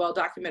terms and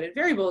well-documented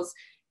variables,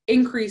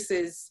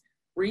 increases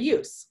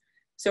reuse.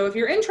 So if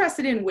you're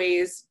interested in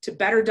ways to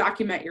better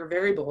document your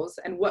variables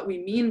and what we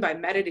mean by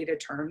metadata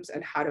terms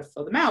and how to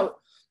fill them out,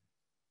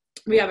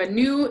 we have a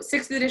new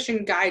 6th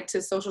edition guide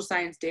to social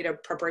science data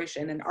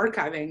preparation and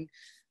archiving.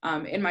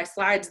 In my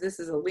slides, this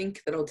is a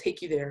link that'll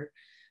take you there.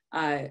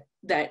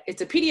 That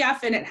it's a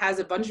PDF and it has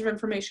a bunch of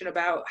information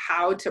about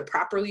how to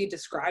properly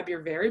describe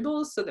your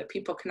variables so that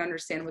people can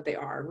understand what they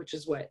are, which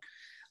is what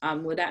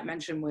Lynette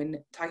mentioned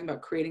when talking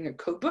about creating a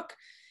codebook.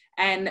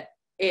 And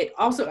it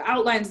also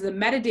outlines the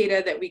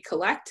metadata that we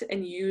collect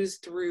and use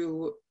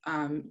through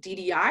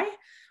DDI,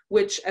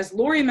 which, as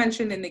Lori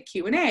mentioned in the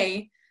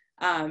Q&A,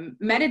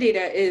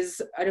 metadata is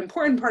an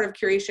important part of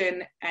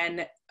curation,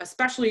 and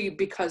especially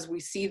because we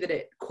see that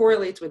it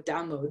correlates with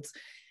downloads.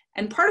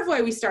 And part of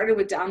why we started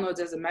with downloads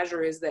as a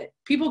measure is that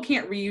people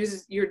can't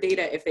reuse your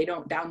data if they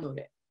don't download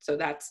it. So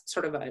that's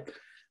sort of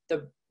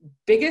the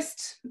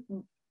biggest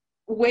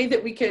way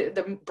that we could,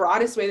 the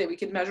broadest way that we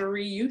could measure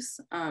reuse.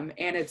 And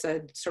it's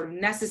a sort of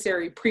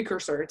necessary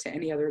precursor to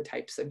any other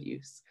types of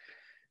use.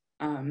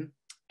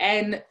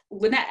 And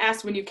Lynette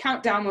asked, when you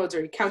count downloads,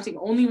 are you counting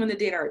only when the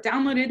data are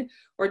downloaded,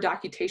 or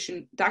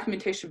documentation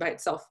by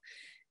itself?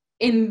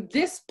 In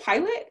this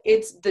pilot,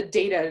 it's the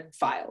data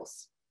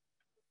files.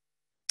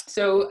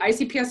 So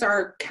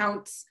ICPSR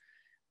counts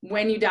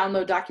when you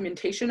download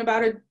documentation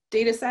about a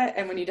data set,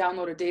 and when you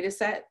download a data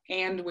set,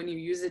 and when you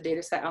use a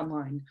data set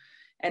online.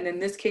 And in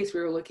this case, we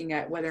were looking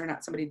at whether or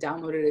not somebody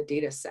downloaded a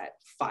data set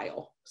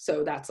file.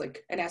 So that's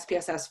like an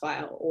SPSS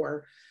file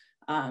or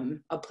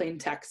a plain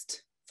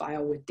text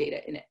file with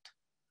data in it.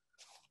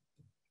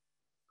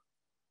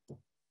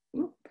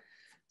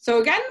 So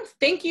again,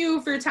 thank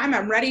you for your time.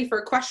 I'm ready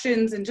for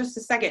questions in just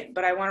a second,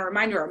 but I want to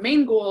remind you our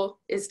main goal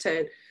is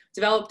to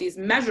develop these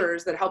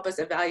measures that help us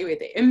evaluate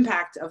the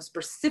impact of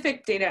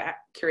specific data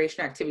curation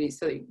activities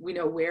so that we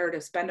know where to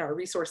spend our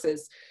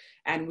resources.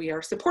 And we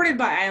are supported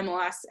by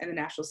IMLS and the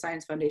National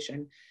Science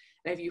Foundation.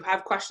 And if you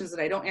have questions that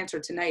I don't answer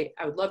tonight,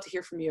 I would love to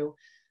hear from you.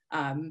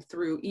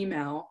 through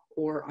email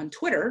or on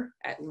Twitter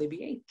at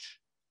LibbyH.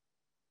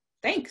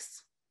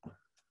 Thanks.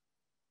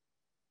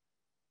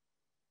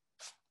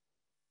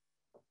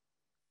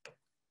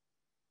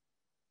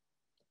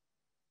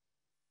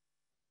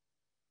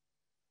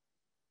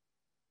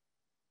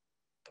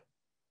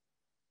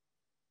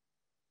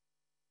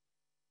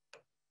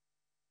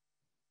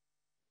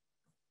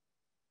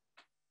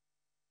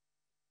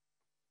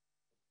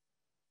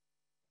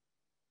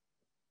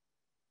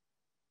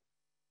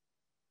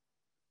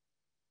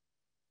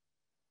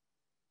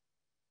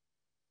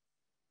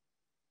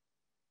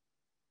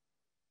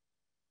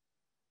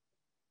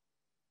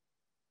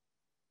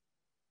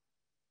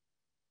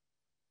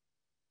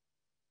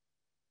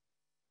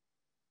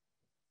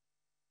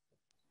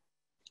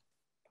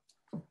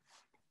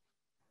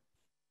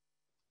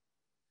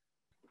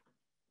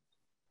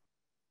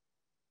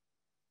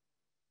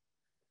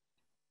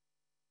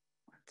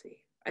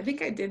 I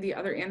think I did the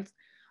other answer.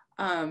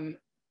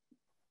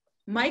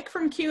 Mike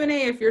from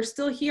Q&A, if you're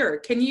still here,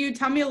 can you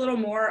tell me a little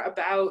more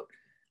about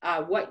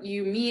what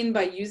you mean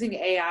by using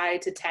AI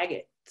to tag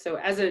it? So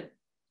as a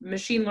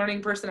machine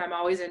learning person, I'm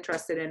always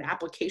interested in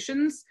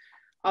applications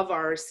of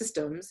our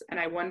systems,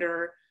 and I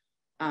wonder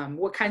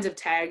what kinds of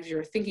tags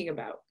you're thinking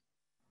about.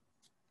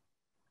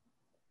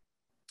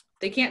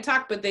 They can't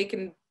talk, but they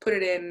can put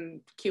it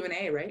in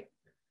Q&A, right?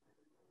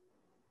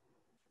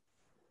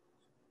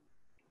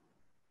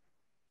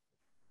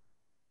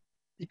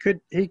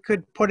 He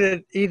could put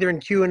it either in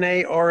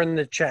Q&A or in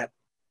the chat.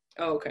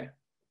 Oh, okay.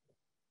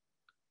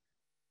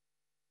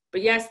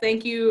 But yes,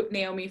 thank you,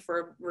 Naomi,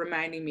 for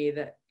reminding me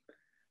that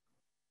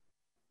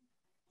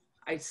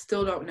I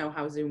still don't know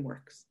how Zoom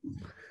works.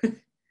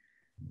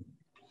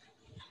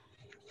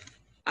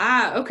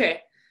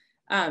 Okay.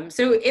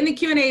 So in the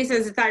Q&A, it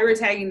says, I thought you were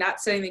tagging,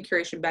 not studying the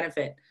curation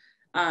benefit.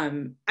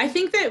 I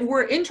think that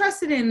we're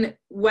interested in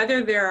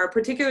whether there are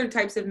particular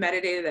types of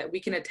metadata that we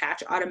can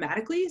attach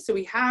automatically. So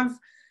we have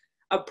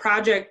a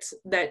project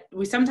that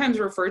we sometimes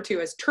refer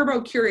to as Turbo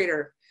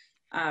Curator,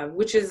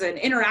 which is an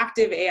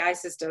interactive AI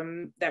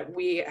system that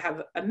we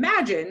have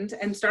imagined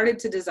and started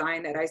to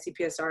design at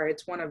ICPSR.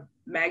 It's one of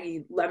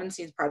Maggie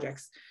Levenstein's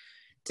projects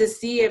to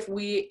see if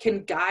we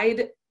can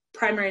guide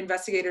primary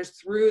investigators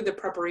through the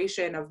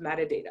preparation of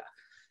metadata.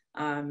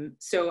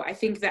 So I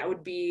think that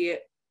would be,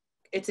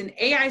 it's an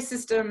AI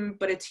system,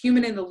 but it's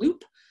human in the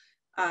loop,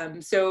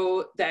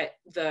 so that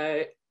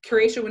the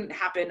curation wouldn't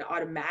happen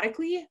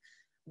automatically,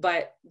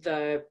 but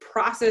the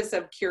process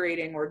of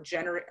curating or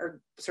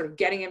sort of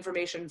getting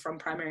information from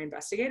primary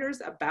investigators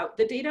about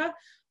the data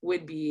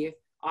would be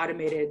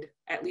automated,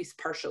 at least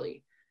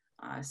partially.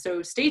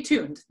 So stay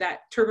tuned.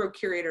 That Turbo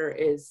Curator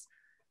is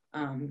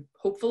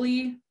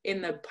hopefully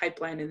in the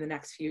pipeline in the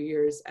next few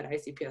years at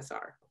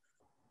ICPSR.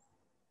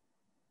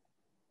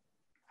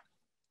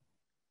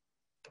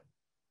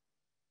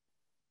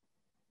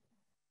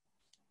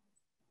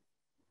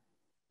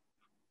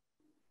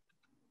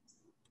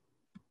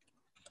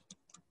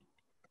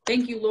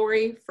 Thank you,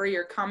 Lori, for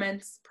your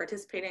comments,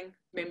 participating.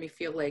 Made me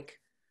feel like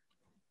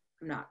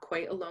I'm not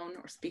quite alone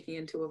or speaking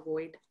into a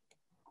void.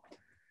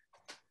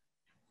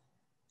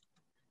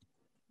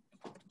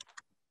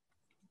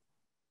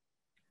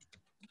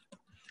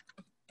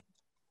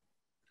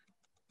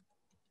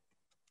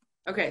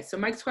 Okay, so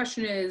Mike's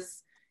question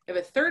is, if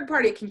a third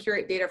party can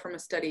curate data from a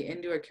study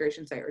into a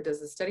curation site, or does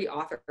the study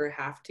author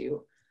have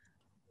to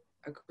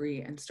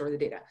agree and store the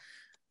data?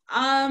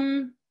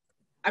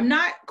 I'm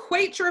not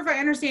quite sure if I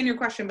understand your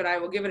question, but I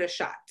will give it a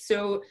shot.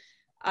 So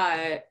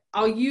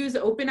I'll use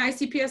Open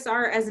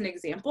ICPSR as an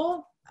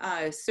example.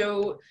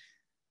 So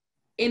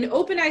in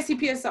Open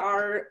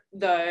ICPSR,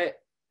 the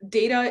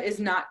data is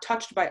not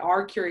touched by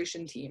our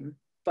curation team,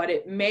 but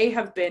it may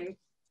have been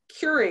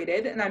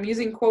curated, and I'm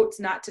using quotes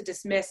not to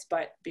dismiss,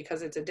 but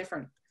because it's a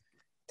different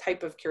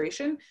type of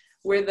curation,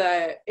 where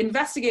the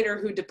investigator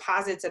who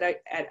deposits it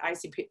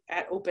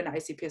at Open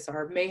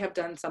ICPSR may have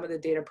done some of the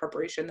data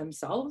preparation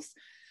themselves.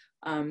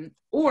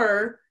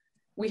 Or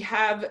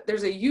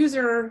there's a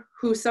user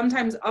who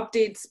sometimes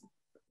updates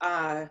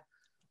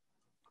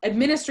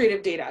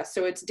administrative data.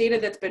 So it's data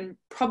that's been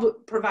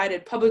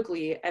provided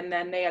publicly, and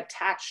then they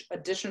attach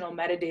additional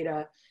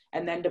metadata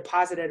and then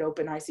deposit it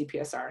Open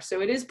ICPSR.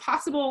 So it is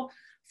possible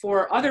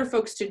for other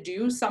folks to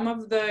do some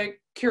of the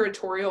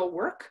curatorial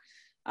work.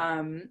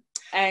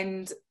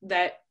 And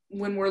that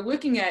when we're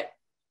looking at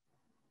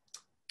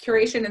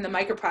curation in the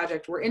MICA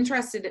project, we're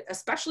interested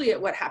especially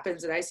at what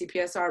happens at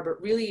ICPSR,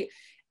 but really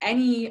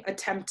any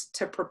attempt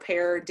to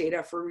prepare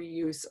data for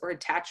reuse or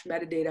attach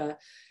metadata,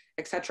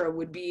 et cetera,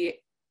 would be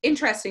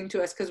interesting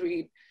to us, because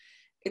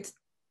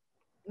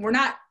we're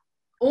not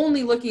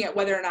only looking at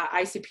whether or not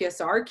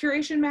ICPSR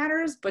curation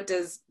matters, but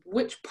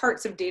which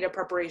parts of data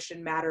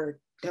preparation matter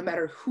no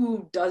matter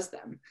who does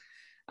them.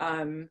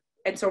 And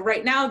so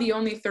right now, the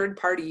only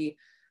third-party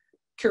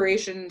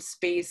curation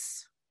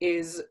space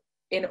is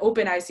in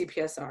Open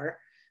ICPSR.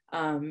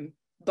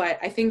 But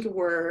I think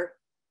we're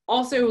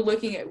also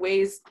looking at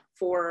ways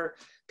for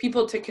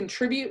people to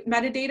contribute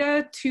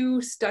metadata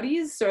to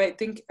studies. So I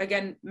think,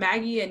 again,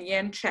 Maggie and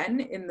Yan Chen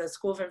in the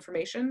School of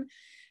Information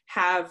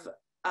have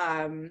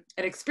an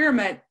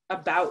experiment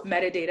about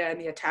metadata and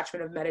the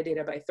attachment of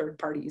metadata by third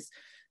parties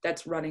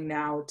that's running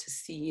now to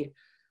see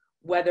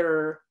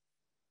whether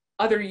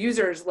other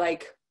users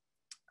like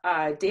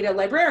data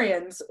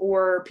librarians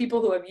or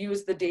people who have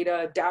used the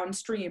data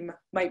downstream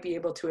might be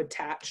able to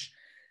attach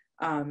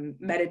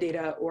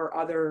metadata or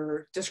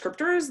other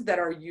descriptors that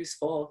are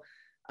useful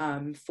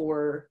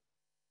for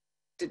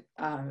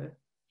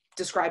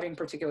describing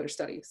particular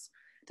studies.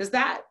 Does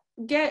that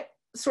get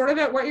sort of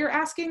at what you're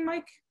asking,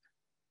 Mike?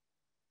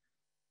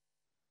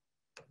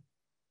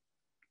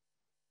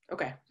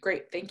 Okay,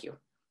 great, thank you.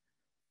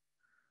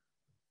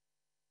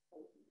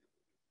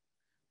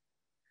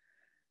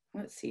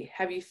 Let's see,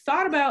 have you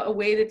thought about a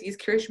way that these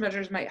curation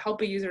measures might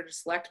help a user to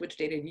select which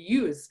data to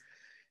use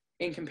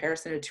in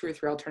comparison to 2 or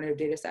 3 alternative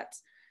data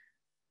sets?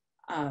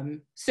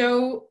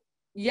 So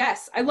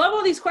yes, I love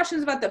all these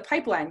questions about the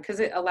pipeline because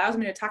it allows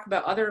me to talk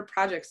about other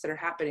projects that are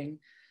happening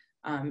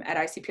at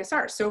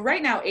ICPSR. So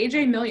right now,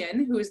 AJ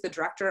Million, who is the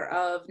director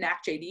of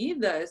NACJD,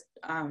 the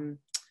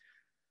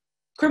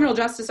Criminal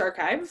Justice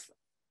Archive,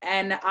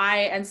 and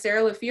I and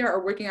Sarah Lafia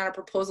are working on a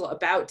proposal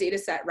about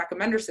dataset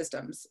recommender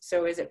systems.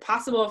 So is it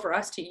possible for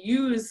us to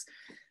use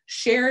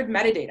shared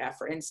metadata,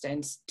 for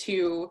instance,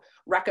 to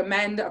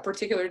recommend a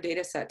particular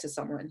data set to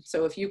someone?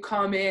 So if you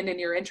come in and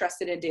you're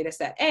interested in data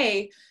set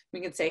A,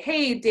 we can say,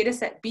 hey, data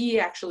set B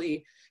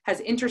actually has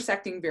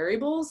intersecting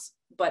variables,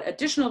 but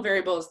additional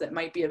variables that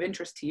might be of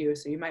interest to you.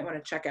 So you might want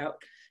to check out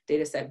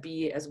data set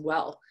B as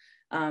well.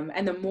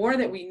 And the more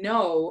that we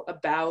know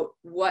about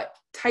what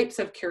types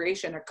of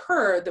curation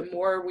occur, the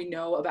more we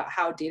know about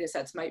how data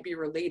sets might be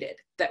related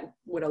that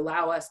would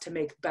allow us to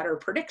make better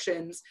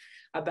predictions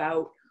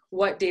about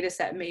what data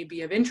set may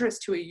be of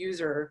interest to a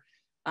user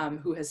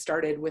who has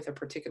started with a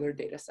particular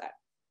data set.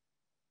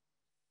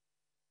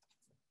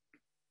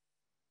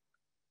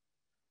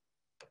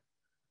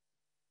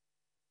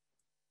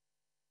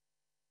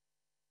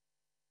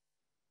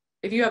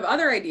 If you have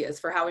other ideas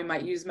for how we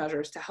might use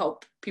measures to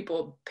help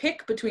people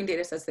pick between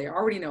data sets they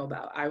already know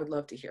about, I would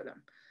love to hear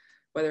them.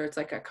 Whether it's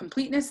like a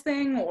completeness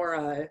thing or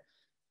a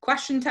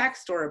question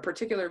text or a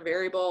particular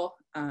variable,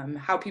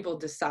 how people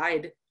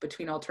decide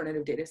between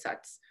alternative data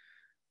sets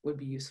would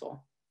be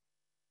useful.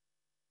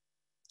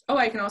 Oh,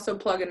 I can also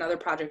plug another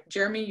project.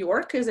 Jeremy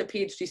York is a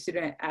PhD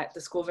student at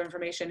the School of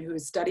Information who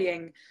is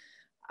studying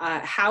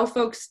how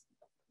folks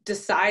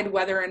decide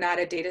whether or not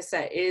a data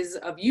set is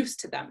of use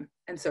to them.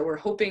 And so we're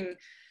hoping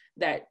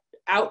that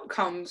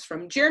outcomes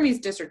from Jeremy's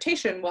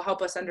dissertation will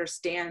help us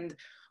understand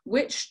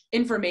which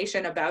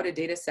information about a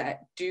data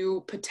set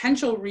do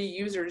potential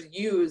reusers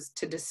use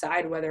to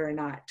decide whether or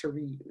not to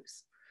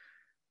reuse.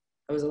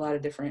 That was a lot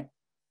of different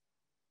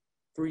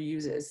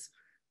reuses.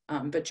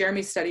 But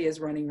Jeremy's study is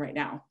running right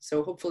now.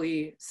 So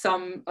hopefully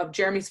some of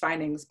Jeremy's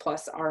findings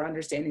plus our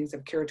understandings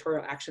of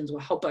curatorial actions will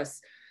help us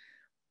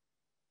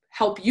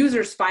help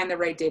users find the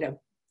right data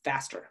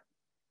faster.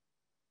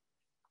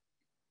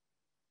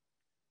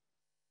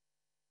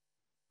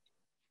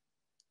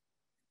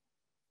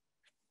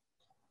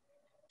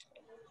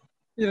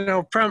 You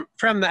know,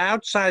 from the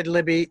outside,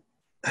 Libby,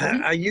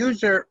 a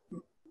user,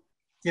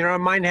 you know,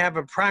 might have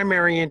a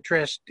primary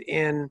interest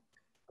in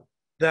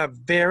the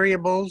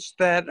variables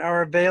that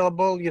are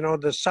available, you know,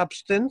 the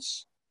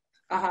substance,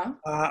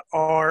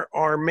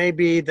 or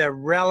maybe the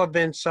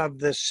relevance of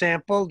the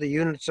sample, the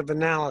units of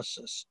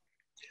analysis.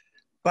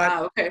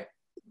 But,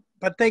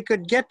 but they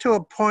could get to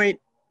a point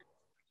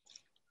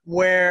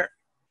where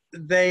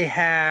they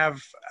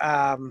have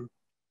 2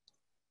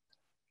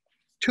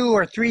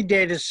 or 3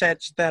 data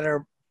sets that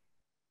are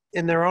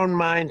in their own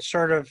mind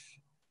sort of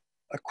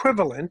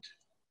equivalent,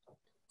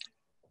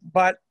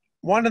 but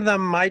one of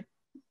them might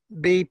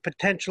be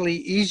potentially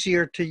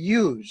easier to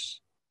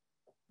use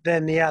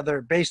than the other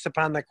based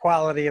upon the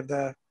quality of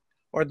the,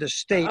 or the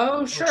state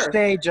or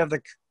stage of the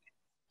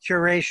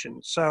curation.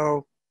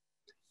 So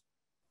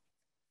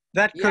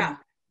that could,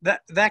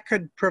 that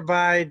could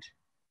provide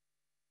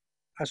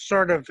a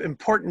sort of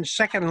important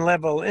second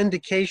level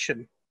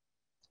indication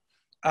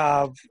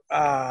of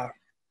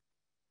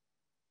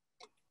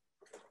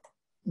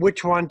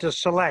which one to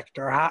select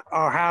or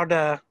how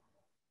to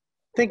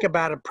think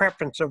about a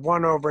preference of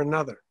one over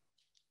another.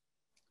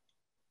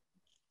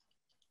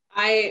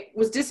 I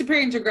was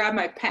disappearing to grab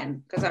my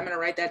pen because I'm going to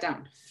write that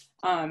down.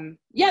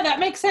 Yeah, that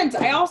makes sense.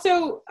 I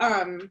also,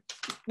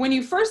 when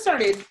you first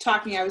started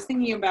talking, I was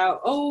thinking about,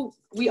 oh,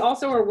 we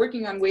also are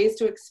working on ways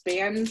to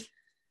expand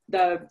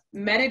the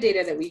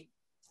metadata that we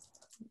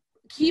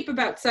keep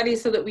about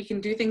studies so that we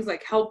can do things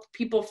like help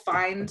people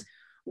find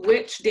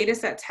which data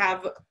sets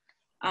have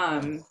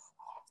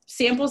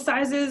sample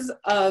sizes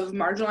of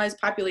marginalized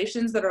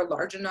populations that are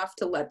large enough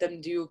to let them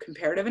do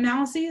comparative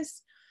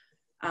analyses.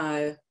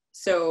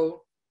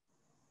 So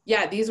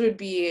yeah, these would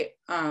be,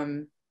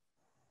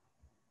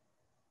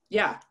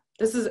 yeah,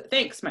 this is,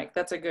 thanks, Mike.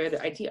 That's a good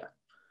idea.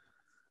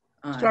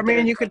 So I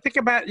mean, you could think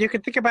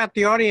about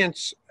the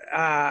audience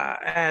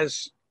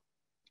as,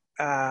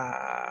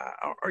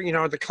 or you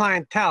know, the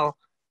clientele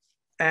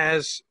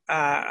as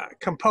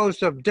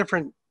composed of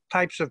different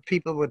types of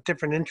people with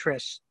different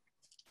interests.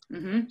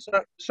 Mm-hmm.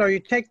 So you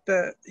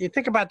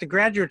think about the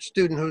graduate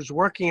student who's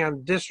working on a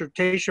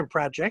dissertation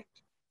project,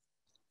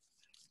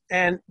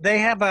 and they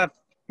have a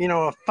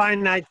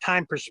finite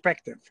time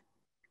perspective.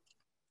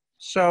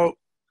 So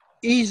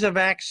ease of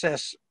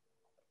access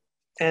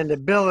and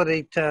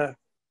ability to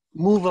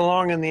move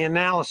along in the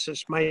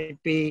analysis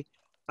might be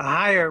a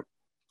higher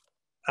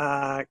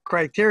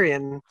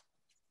criterion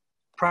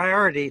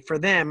priority for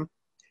them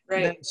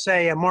Right. than,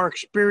 say, a more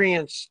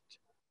experienced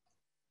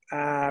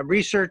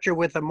researcher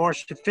with a more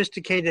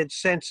sophisticated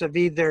sense of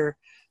either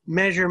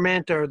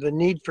measurement or the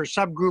need for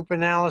subgroup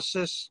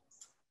analysis.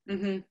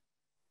 Mm-hmm.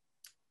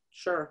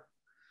 Sure.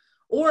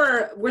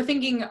 Or we're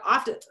thinking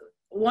often,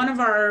 one of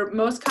our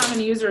most common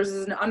users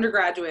is an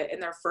undergraduate in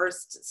their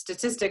first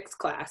statistics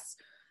class,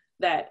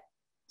 that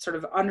sort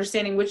of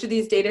understanding which of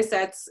these data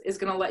sets is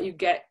going to let you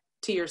get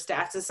to your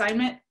stats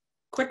assignment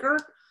quicker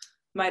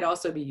might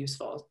also be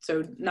useful.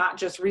 So not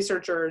just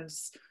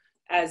researchers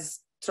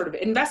as sort of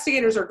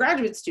investigators or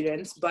graduate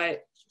students,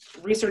 but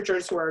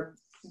researchers who are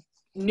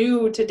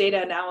new to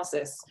data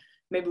analysis.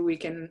 Maybe we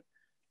can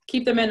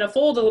keep them in a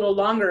fold a little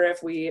longer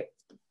if we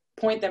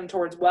point them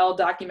towards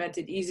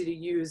well-documented,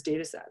 easy-to-use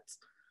data sets.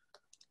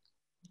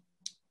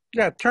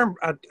 Yeah,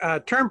 a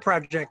term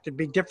project would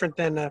be different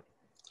than a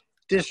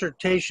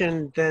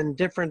dissertation, then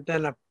different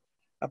than a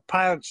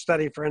pilot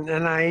study for an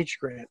NIH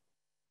grant.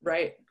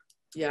 Right,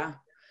 yeah.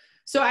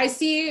 So I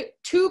see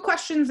two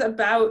questions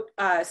about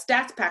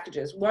stats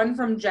packages, one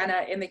from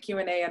Jenna in the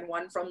Q&A and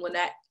one from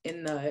Lynette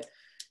in the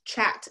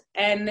chat.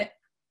 And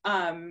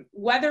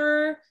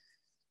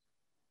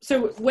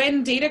so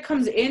when data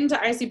comes into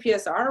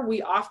ICPSR,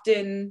 we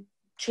often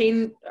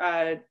change,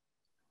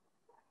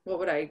 what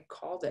would I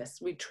call this?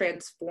 We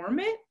transform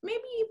it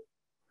maybe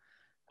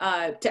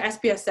to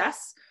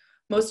SPSS.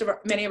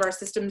 Many of our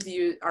systems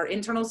our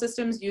internal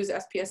systems use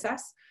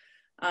SPSS.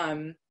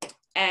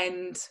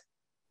 And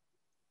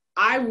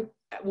I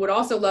would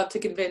also love to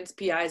convince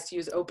PIs to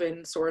use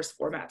open source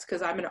formats,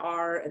 because I'm an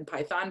R and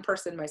Python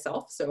person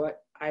myself, so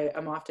I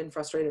am often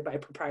frustrated by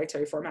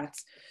proprietary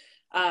formats.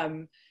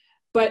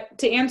 But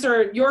to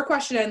answer your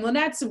question and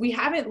Lynette's, we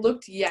haven't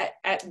looked yet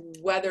at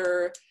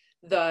whether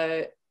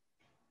the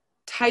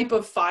type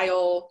of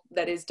file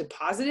that is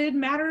deposited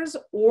matters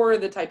or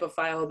the type of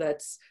file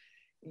that's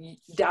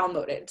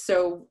downloaded.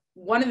 So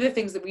one of the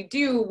things that we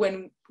do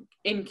when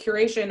in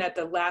curation at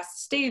the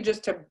last stage is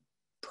to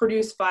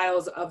produce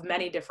files of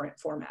many different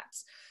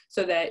formats,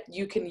 so that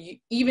you can,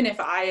 even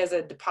if I as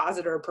a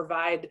depositor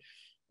provide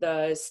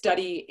the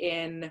study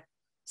in,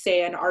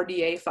 say, an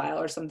RDA file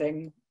or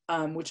something,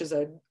 which is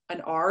an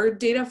R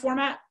data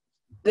format,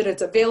 that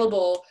it's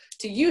available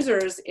to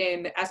users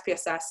in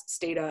SPSS,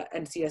 Stata,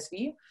 and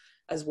CSV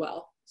as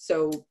well.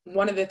 So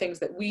one of the things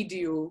that we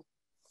do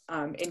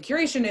in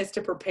curation is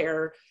to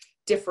prepare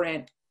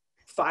different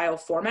file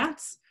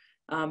formats.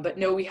 But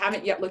no, we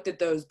haven't yet looked at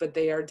those, but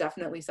they are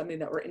definitely something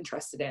that we're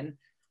interested in,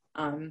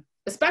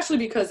 especially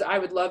because I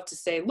would love to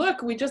say,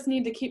 look, we just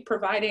need to keep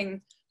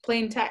providing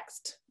plain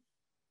text,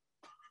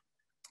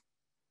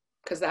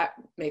 because that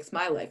makes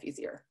my life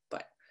easier.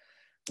 But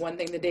one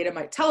thing the data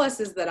might tell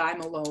us is that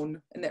I'm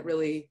alone, and that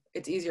really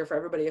it's easier for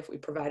everybody if we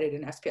provide it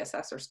in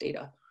SPSS or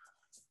Stata.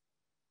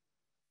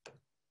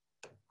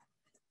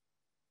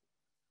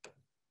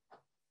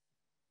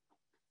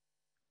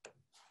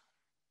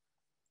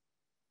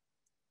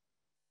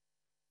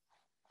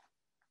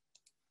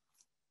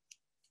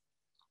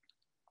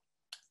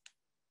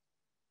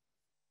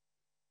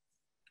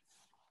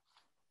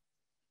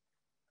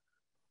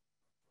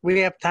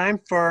 We have time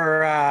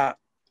for a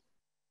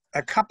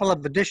couple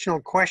of additional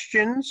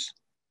questions.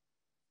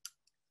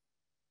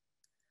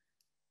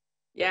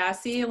 Yeah,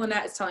 see,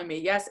 Lynette is telling me,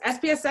 yes,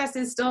 SPSS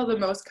is still the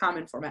most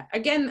common format.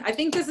 Again, I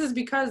think this is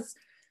because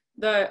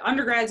the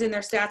undergrads in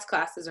their stats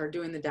classes are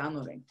doing the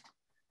downloading.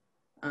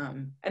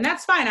 And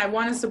that's fine, I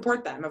want to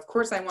support them. Of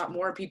course, I want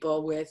more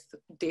people with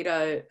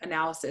data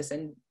analysis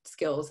and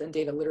skills and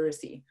data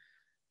literacy.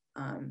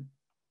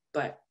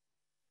 But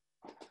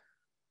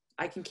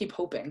I can keep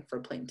hoping for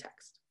plain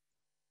text.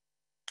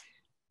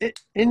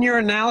 In your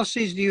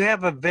analyses, do you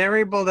have a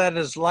variable that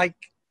is like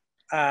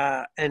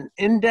an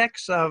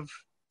index of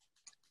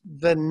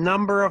the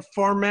number of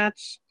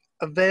formats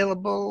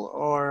available,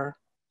 or?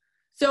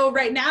 So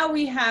right now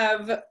we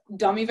have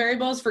dummy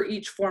variables for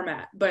each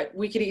format, but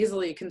we could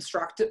easily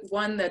construct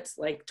one that's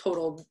like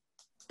total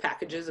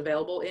packages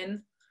available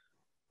in.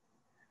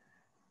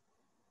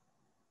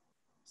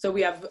 So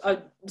we have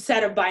a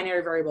set of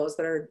binary variables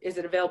that are, is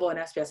it available in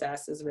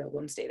SPSS, is it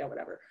available in Stata,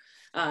 whatever.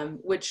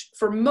 Which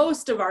for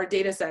most of our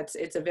data sets,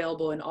 it's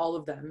available in all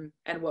of them.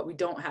 And what we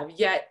don't have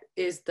yet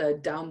is the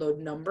download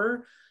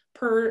number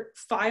per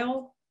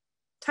file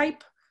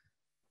type.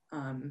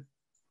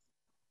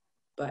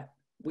 But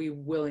we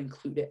will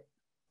include it.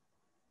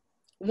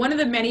 One of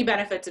the many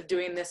benefits of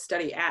doing this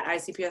study at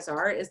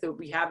ICPSR is that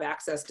we have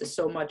access to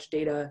so much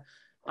data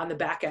on the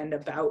back end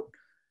about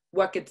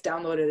what gets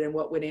downloaded and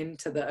what went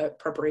into the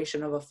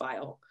preparation of a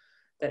file,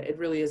 that it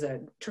really is a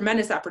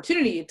tremendous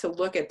opportunity to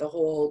look at the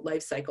whole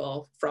life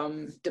cycle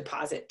from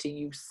deposit to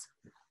use.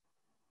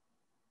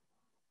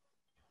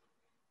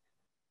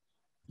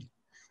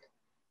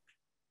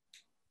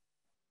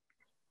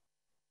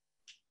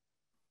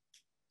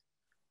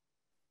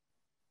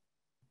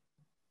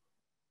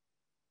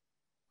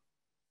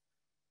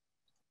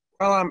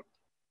 Well,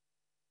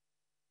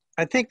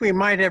 I think we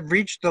might have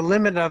reached the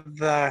limit of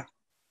the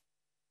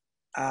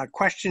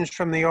questions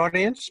from the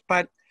audience,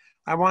 but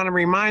I want to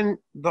remind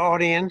the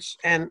audience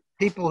and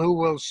people who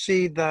will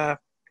see the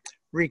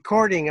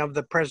recording of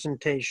the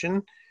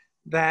presentation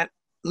that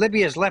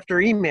Libby has left her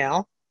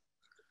email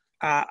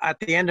at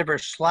the end of her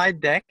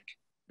slide deck.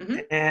 Mm-hmm.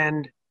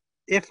 And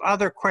if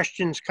other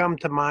questions come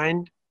to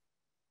mind,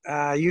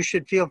 you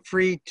should feel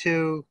free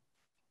to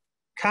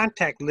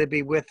contact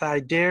Libby with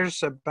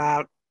ideas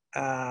about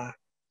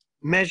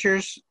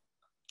measures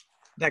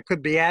that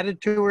could be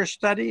added to her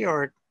study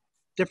or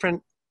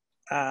different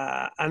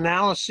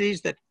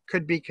analyses that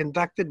could be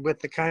conducted with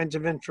the kinds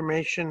of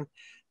information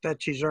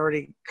that she's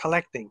already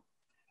collecting.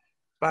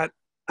 But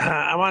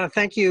I want to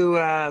thank you,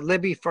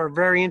 Libby, for a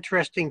very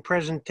interesting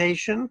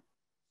presentation.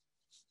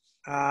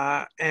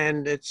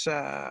 And it's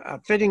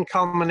a fitting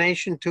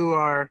culmination to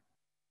our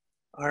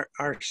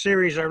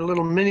series, our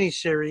little mini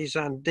series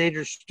on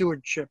data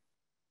stewardship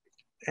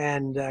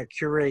and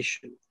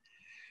curation.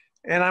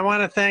 And I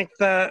want to thank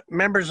the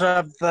members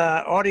of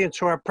the audience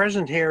who are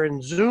present here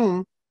in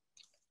Zoom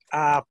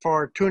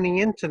for tuning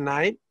in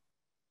tonight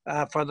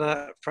for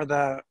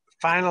the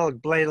final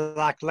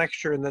Blaylock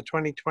lecture in the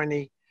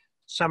 2020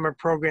 summer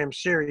program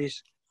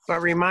series.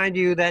 But remind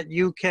you that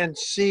you can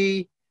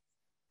see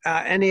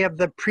any of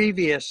the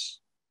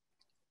previous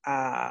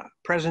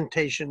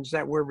presentations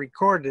that were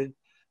recorded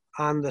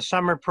on the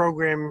summer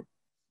program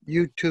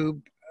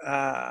YouTube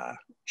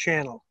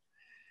channel.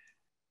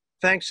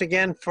 Thanks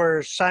again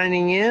for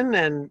signing in,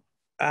 and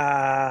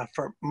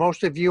for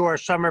most of you, our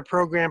summer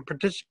program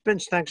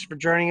participants, thanks for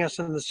joining us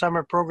in the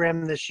summer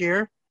program this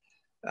year.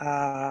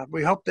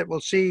 We hope that we'll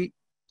see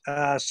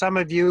some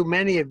of you,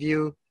 many of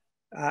you,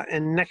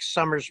 in next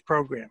summer's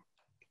program.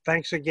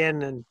 Thanks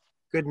again, and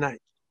good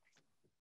night.